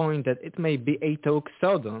researchers point that it may be a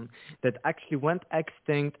toxodon that actually went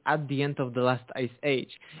extinct at the end of the last ice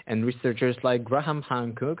age. And researchers like Graham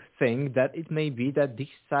Hancock think that it may be that this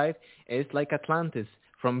site is like Atlantis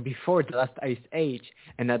from before the last ice age,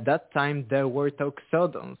 and at that time there were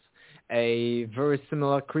toxodons, a very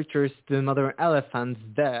similar creatures to modern elephants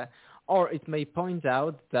there. Or it may point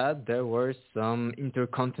out that there were some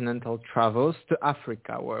intercontinental travels to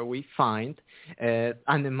Africa where we find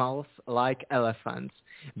animals like elephants.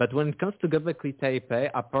 But when it comes to Göbekli Tepe,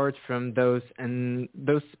 apart from those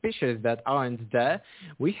species that aren't there,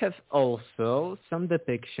 we have also some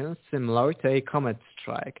depictions similar to a comet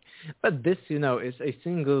strike. But this, is a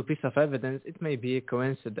single piece of evidence. It may be a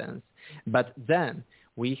coincidence. But then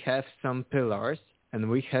we have some pillars and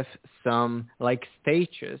we have some like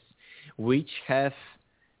statues which have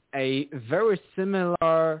a very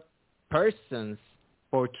similar persons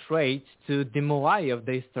portrayed to the Moai of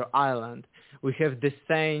the Easter Island. We have the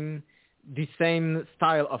same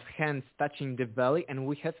style of hands touching the belly, and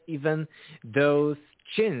we have even those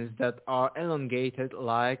chins that are elongated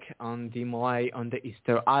like on the Moai on the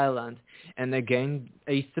Easter Island. And again,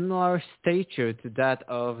 a similar statue to that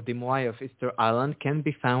of the Moai of Easter Island can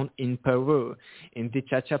be found in Peru, in the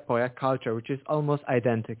Chachapoya culture, which is almost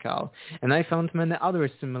identical. And I found many other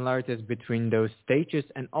similarities between those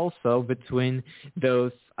statues and also between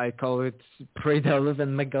those, I call it pre-diluvian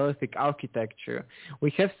megalithic architecture.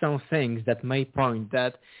 We have some things that may point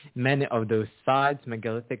that many of those sites,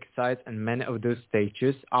 megalithic sites, and many of those statues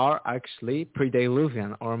are actually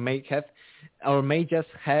pre-diluvian or may just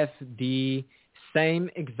have the same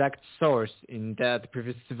exact source in that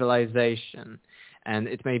previous civilization. And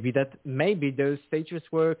it may be that maybe those statues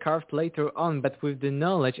were carved later on, but with the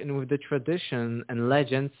knowledge and with the tradition and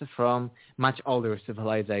legends from much older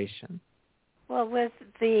civilization. Well, with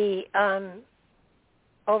the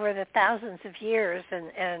over the thousands of years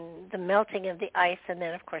and the melting of the ice, and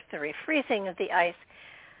then of course the refreezing of the ice,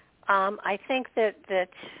 I think that the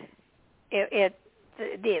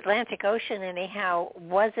Atlantic Ocean anyhow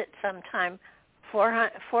was at some time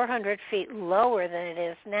 400 feet lower than it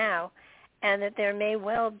is now, and that there may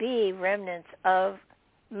well be remnants of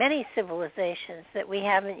many civilizations that we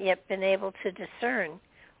haven't yet been able to discern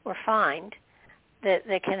or find that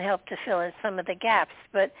can help to fill in some of the gaps.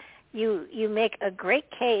 But you make a great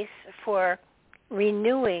case for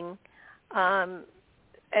renewing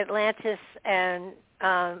Atlantis and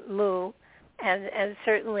Mu, and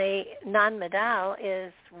certainly Nan-Madol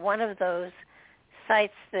is one of those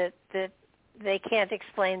sites that they can't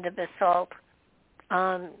explain the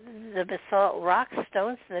basalt rock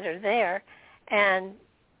stones that are there. And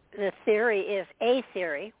the theory is,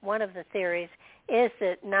 one of the theories is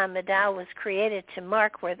that Nan-Madol was created to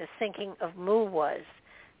mark where the sinking of Mu was,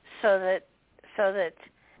 so that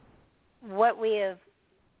what we have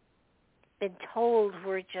been told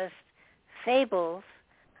were just fables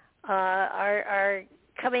are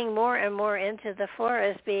coming more and more into the fore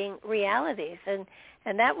as being realities, and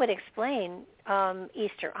that would explain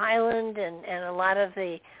Easter Island and a lot of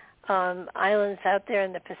the islands out there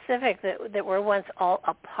in the Pacific that were once all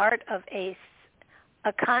a part of a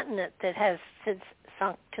continent that has since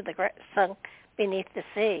sunk beneath the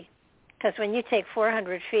sea. Because when you take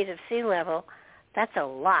 400 feet of sea level, that's a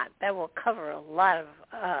lot. That will cover a lot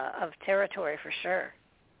of territory for sure.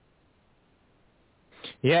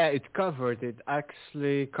 Yeah, it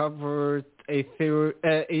actually covered a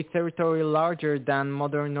territory larger than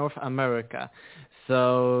modern North America.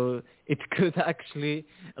 So it could actually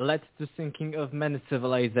lead to sinking of many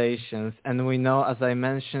civilizations. And we know, as I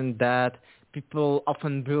mentioned, that people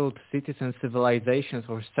often build cities and civilizations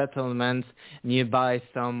or settlements nearby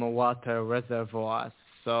some water reservoirs.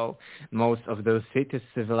 So most of those cities,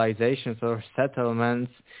 civilizations, or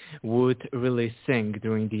settlements would really sink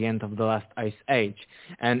during the end of the last ice age.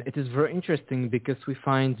 And it is very interesting because we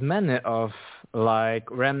find many of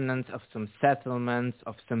remnants of some settlements,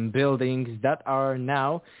 of some buildings that are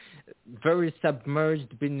now very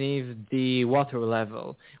submerged beneath the water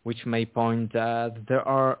level, which may point that there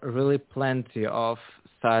are really plenty of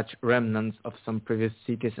such remnants of some previous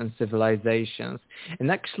cities and civilizations.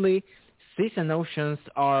 And actually, seas and oceans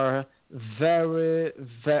are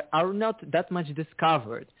are not that much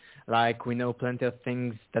discovered. Like, we know plenty of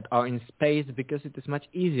things that are in space because it is much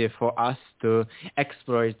easier for us to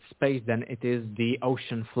explore space than it is the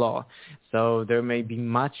ocean floor. So there may be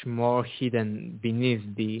much more hidden beneath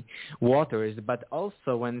the waters. But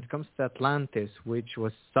also when it comes to Atlantis, which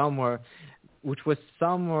was somewhere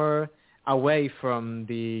away from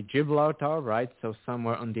the Gibraltar, right? So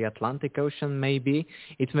somewhere on the Atlantic Ocean, maybe.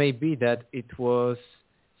 It may be that it was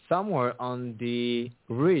somewhere on the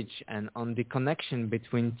ridge and on the connection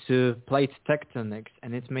between two plate tectonics.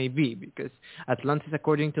 And it may be because Atlantis,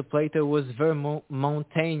 according to Plato, was very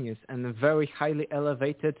mountainous and a very highly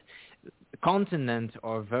elevated continent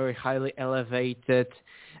or very highly elevated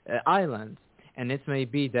island. And it may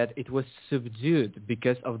be that it was subdued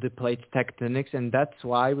because of the plate tectonics, and that's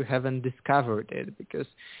why we haven't discovered it, because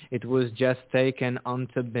it was just taken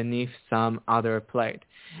onto beneath some other plate.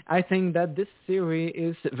 I think that this theory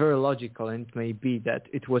is very logical, and it may be that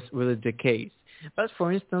it was really the case. But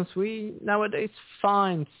for instance, we nowadays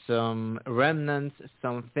find some remnants,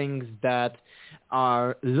 some things that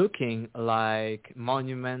are looking like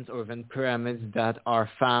monuments or even pyramids that are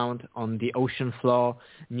found on the ocean floor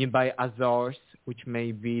nearby Azores, which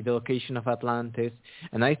may be the location of Atlantis.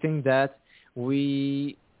 And I think that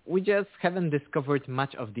we just haven't discovered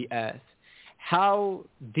much of the Earth. How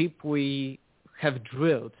deep we have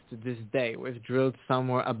drilled to this day. We've drilled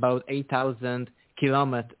somewhere about 8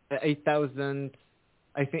 kilometers.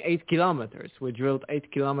 We drilled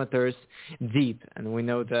 8 kilometers deep, and we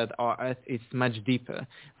know that our Earth is much deeper.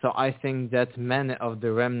 So I think that many of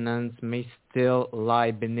the remnants may still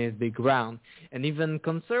lie beneath the ground. And even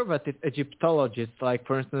conservative Egyptologists, like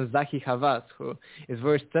for instance Zahi Hawass, who is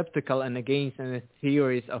very skeptical and against any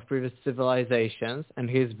theories of previous civilizations, and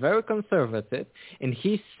he's very conservative, and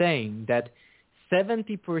he's saying that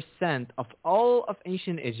 70% of all of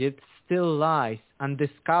ancient Egypt still lies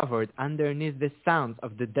undiscovered underneath the sands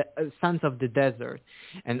of the desert.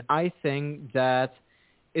 And I think that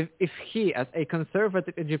if he, as a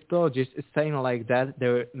conservative Egyptologist, is saying like that,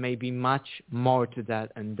 there may be much more to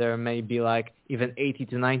that, and there may be like even 80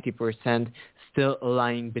 to 90% still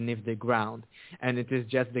lying beneath the ground. And it is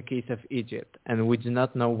just the case of Egypt, and we do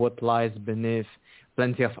not know what lies beneath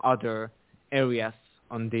plenty of other areas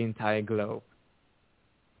on the entire globe.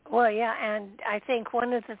 Well, yeah, and I think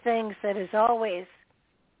one of the things that has always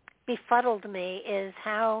befuddled me is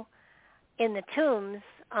how in the tombs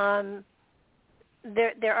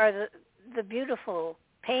there are the beautiful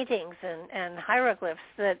paintings and hieroglyphs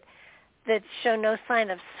that show no sign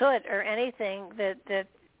of soot or anything, that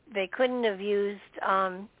they couldn't have used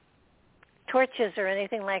torches or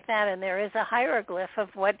anything like that, and there is a hieroglyph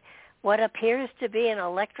of what appears to be an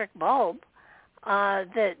electric bulb.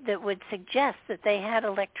 That would suggest that they had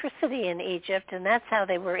electricity in Egypt, and that's how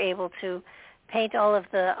they were able to paint all of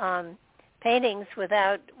the paintings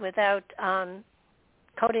without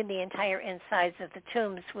coating the entire insides of the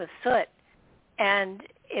tombs with soot. And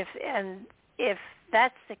if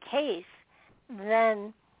that's the case,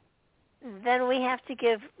 then we have to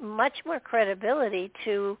give much more credibility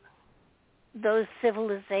to those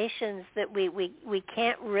civilizations that we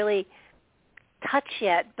can't really touch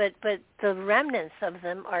yet, but the remnants of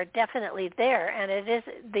them are definitely there, and it is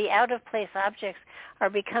the out-of-place objects are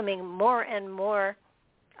becoming more and more.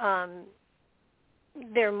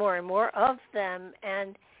 There are more and more of them,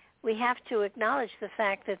 and we have to acknowledge the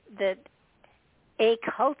fact that a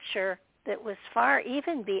culture that was far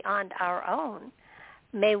even beyond our own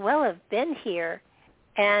may well have been here,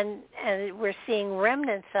 and we're seeing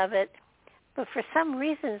remnants of it. But for some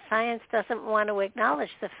reason, science doesn't want to acknowledge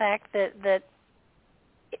the fact that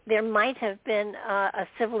there might have been a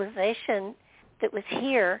civilization that was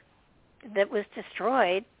here that was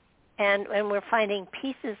destroyed, and we're finding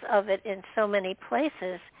pieces of it in so many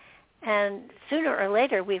places. And sooner or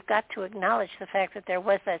later, we've got to acknowledge the fact that there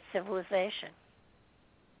was that civilization.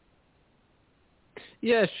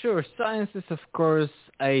 Yeah, sure. Science is, of course,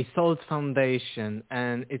 a solid foundation,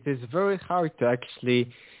 and it is very hard to actually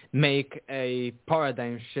make a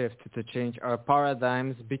paradigm shift, to change our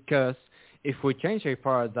paradigms, because if we change a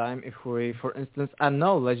paradigm, if we, for instance,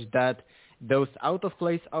 acknowledge that those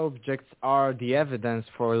out-of-place objects are the evidence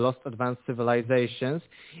for lost advanced civilizations,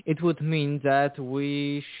 it would mean that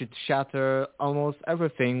we should shatter almost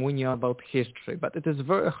everything we knew about history. But it is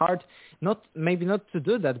very hard, maybe not to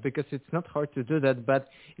do that, because it's not hard to do that, but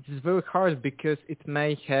it is very hard because it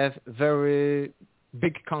may have very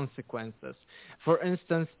big consequences. For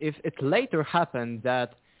instance, if it later happened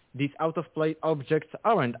that these out-of-place objects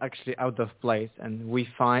aren't actually out of place and we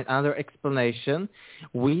find another explanation,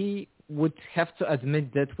 we would have to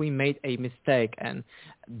admit that we made a mistake. And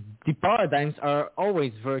the paradigms are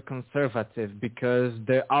always very conservative because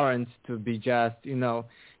they aren't to be just,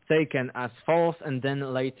 taken as false and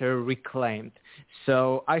then later reclaimed.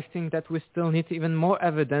 So I think that we still need even more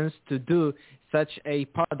evidence to do such a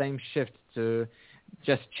paradigm shift, to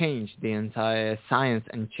just change the entire science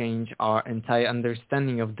and change our entire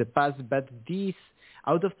understanding of the past. But these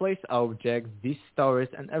out-of-place objects, these stories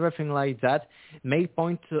and everything like that may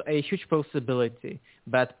point to a huge possibility,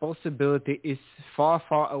 but possibility is far,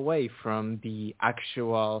 far away from the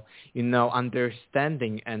actual,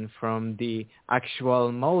 understanding and from the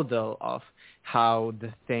actual model of how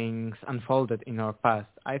the things unfolded in our past.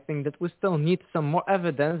 I think that we still need some more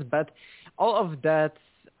evidence, but all of the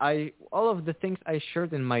things I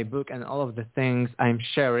shared in my book and all of the things I'm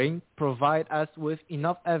sharing provide us with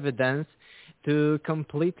enough evidence to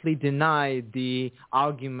completely deny the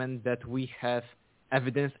argument that we have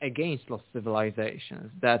evidence against lost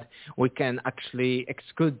civilizations, that we can actually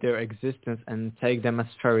exclude their existence and take them as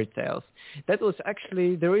fairy tales. That was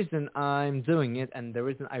actually the reason I'm doing it and the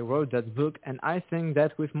reason I wrote that book, and I think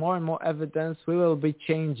that with more and more evidence we will be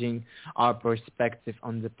changing our perspective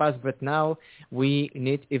on the past, but now we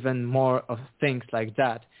need even more of things like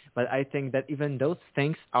that. But I think that even those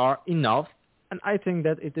things are enough. And I think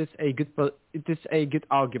that it is a good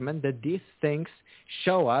argument that these things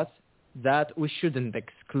show us that we shouldn't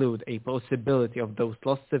exclude a possibility of those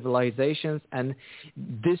lost civilizations, and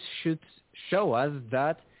this should show us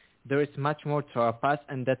that there is much more to our past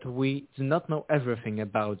and that we do not know everything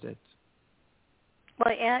about it.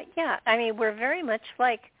 Well, yeah. I mean, we're very much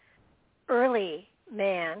like early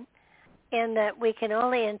man in that we can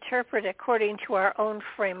only interpret according to our own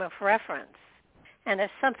frame of reference. And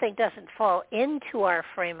if something doesn't fall into our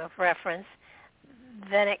frame of reference,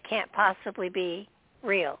 then it can't possibly be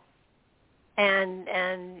real. And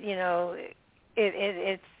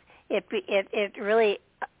it really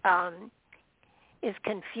is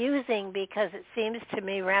confusing because it seems to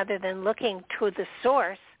me, rather than looking to the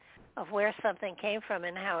source of where something came from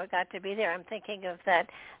and how it got to be there, I'm thinking of that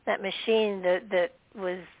machine that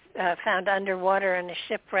was found underwater in a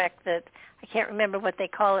shipwreck that I can't remember what they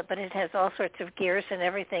call it, but it has all sorts of gears and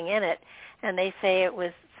everything in it. And they say it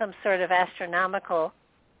was some sort of astronomical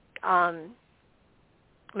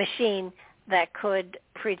machine that could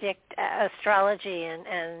predict astrology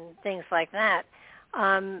and things like that.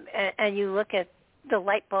 And you look at the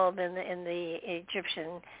light bulb in the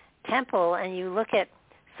Egyptian temple, and you look at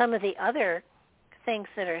some of the other things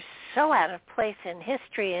that are so out of place in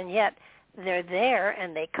history, and yet they're there,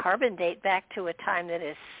 and they carbon date back to a time that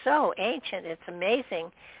is so ancient. It's amazing.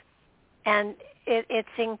 And it's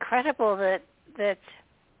incredible that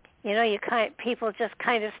people just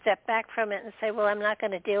kind of step back from it and say, well, I'm not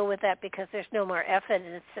going to deal with that because there's no more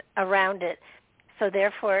evidence around it, so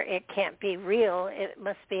therefore it can't be real. It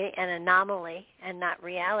must be an anomaly and not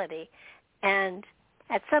reality. And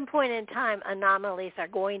at some point in time, anomalies are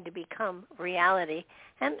going to become reality.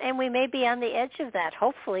 And we may be on the edge of that.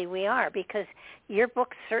 Hopefully we are, because your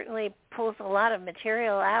book certainly pulls a lot of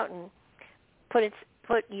material out and put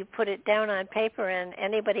it down on paper, and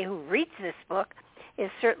anybody who reads this book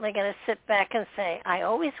is certainly going to sit back and say, I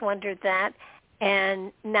always wondered that,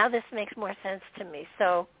 and now this makes more sense to me.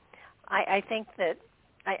 So I think that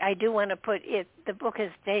I do want to put it, the book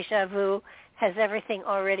is Déjà Vu, has everything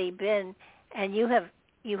already been, and you have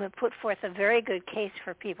put forth a very good case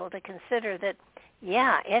for people to consider that,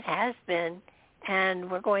 yeah, it has been,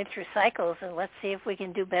 and we're going through cycles, and let's see if we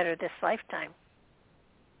can do better this lifetime.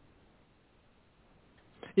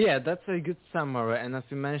 Yeah, that's a good summary. And as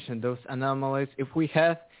you mentioned, those anomalies, if we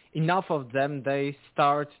have enough of them, they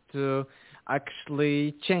start to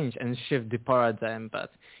actually change and shift the paradigm.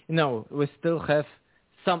 But, we still have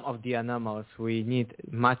some of the anomalies. We need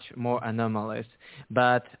much more anomalies.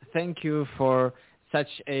 But thank you for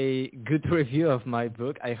such a good review of my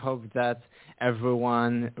book. I hope that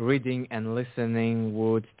everyone reading and listening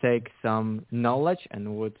would take some knowledge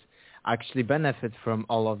and would actually benefit from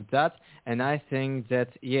all of that. And I think that,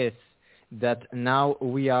 yes, that now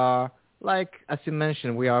we are, like, as you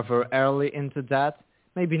mentioned, we are very early into that,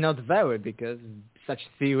 maybe not very, because such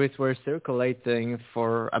theories were circulating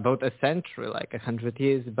for about a century, like 100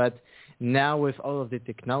 years. But now with all of the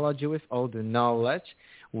technology, with all the knowledge,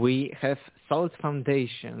 we have solid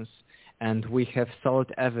foundations and we have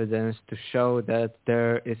solid evidence to show that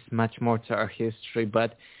there is much more to our history.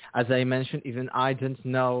 But as I mentioned, even I don't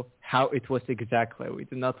know how it was exactly. We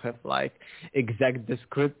do not have like exact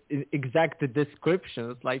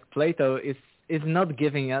descriptions. Like Plato is not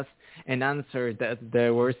giving us an answer that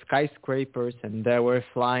there were skyscrapers and there were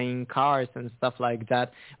flying cars and stuff like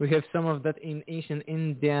that. We have some of that in ancient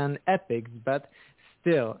Indian epics, but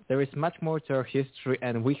still there is much more to our history,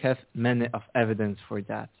 and we have many of evidence for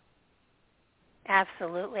that.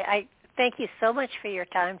 Absolutely. I thank you so much for your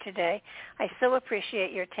time today. I so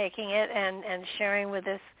appreciate your taking it and sharing with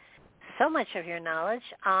us so much of your knowledge.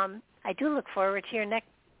 I do look forward to your next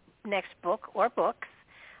book or books,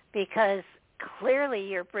 because clearly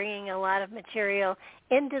you're bringing a lot of material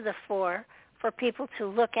into the fore for people to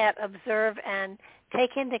look at, observe, and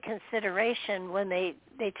take into consideration when they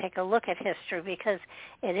take a look at history, because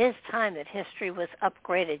it is time that history was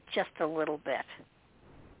upgraded just a little bit.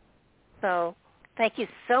 So thank you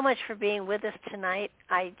so much for being with us tonight.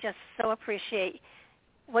 I just so appreciate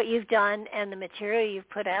what you've done and the material you've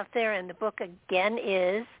put out there. And the book, again,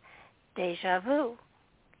 is Déjà Vu.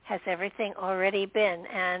 Has everything already been?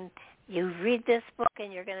 And you read this book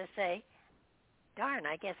and you're going to say, darn,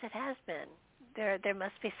 I guess it has been. There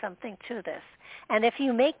must be something to this. And if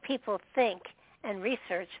you make people think and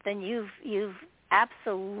research, then you've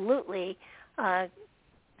absolutely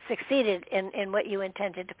succeeded in what you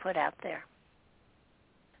intended to put out there.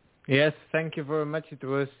 Yes, thank you very much. It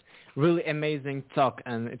was really amazing talk,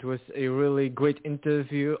 and it was a really great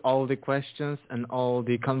interview. All the questions and all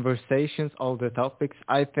the conversations, all the topics.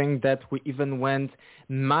 I think that we even went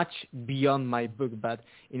much beyond my book, but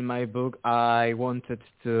in my book I wanted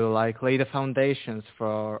to like lay the foundations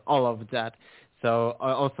for all of that. So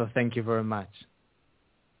also thank you very much.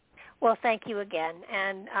 Well, thank you again,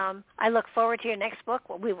 and I look forward to your next book.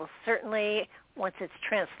 We will certainly, once it's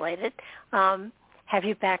translated, have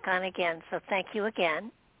you back on again. So thank you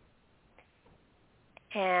again.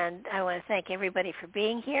 And I want to thank everybody for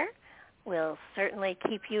being here. We'll certainly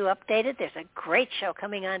keep you updated. There's a great show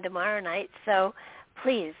coming on tomorrow night, so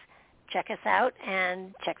please check us out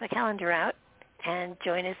and check the calendar out and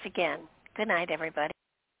join us again. Good night, everybody.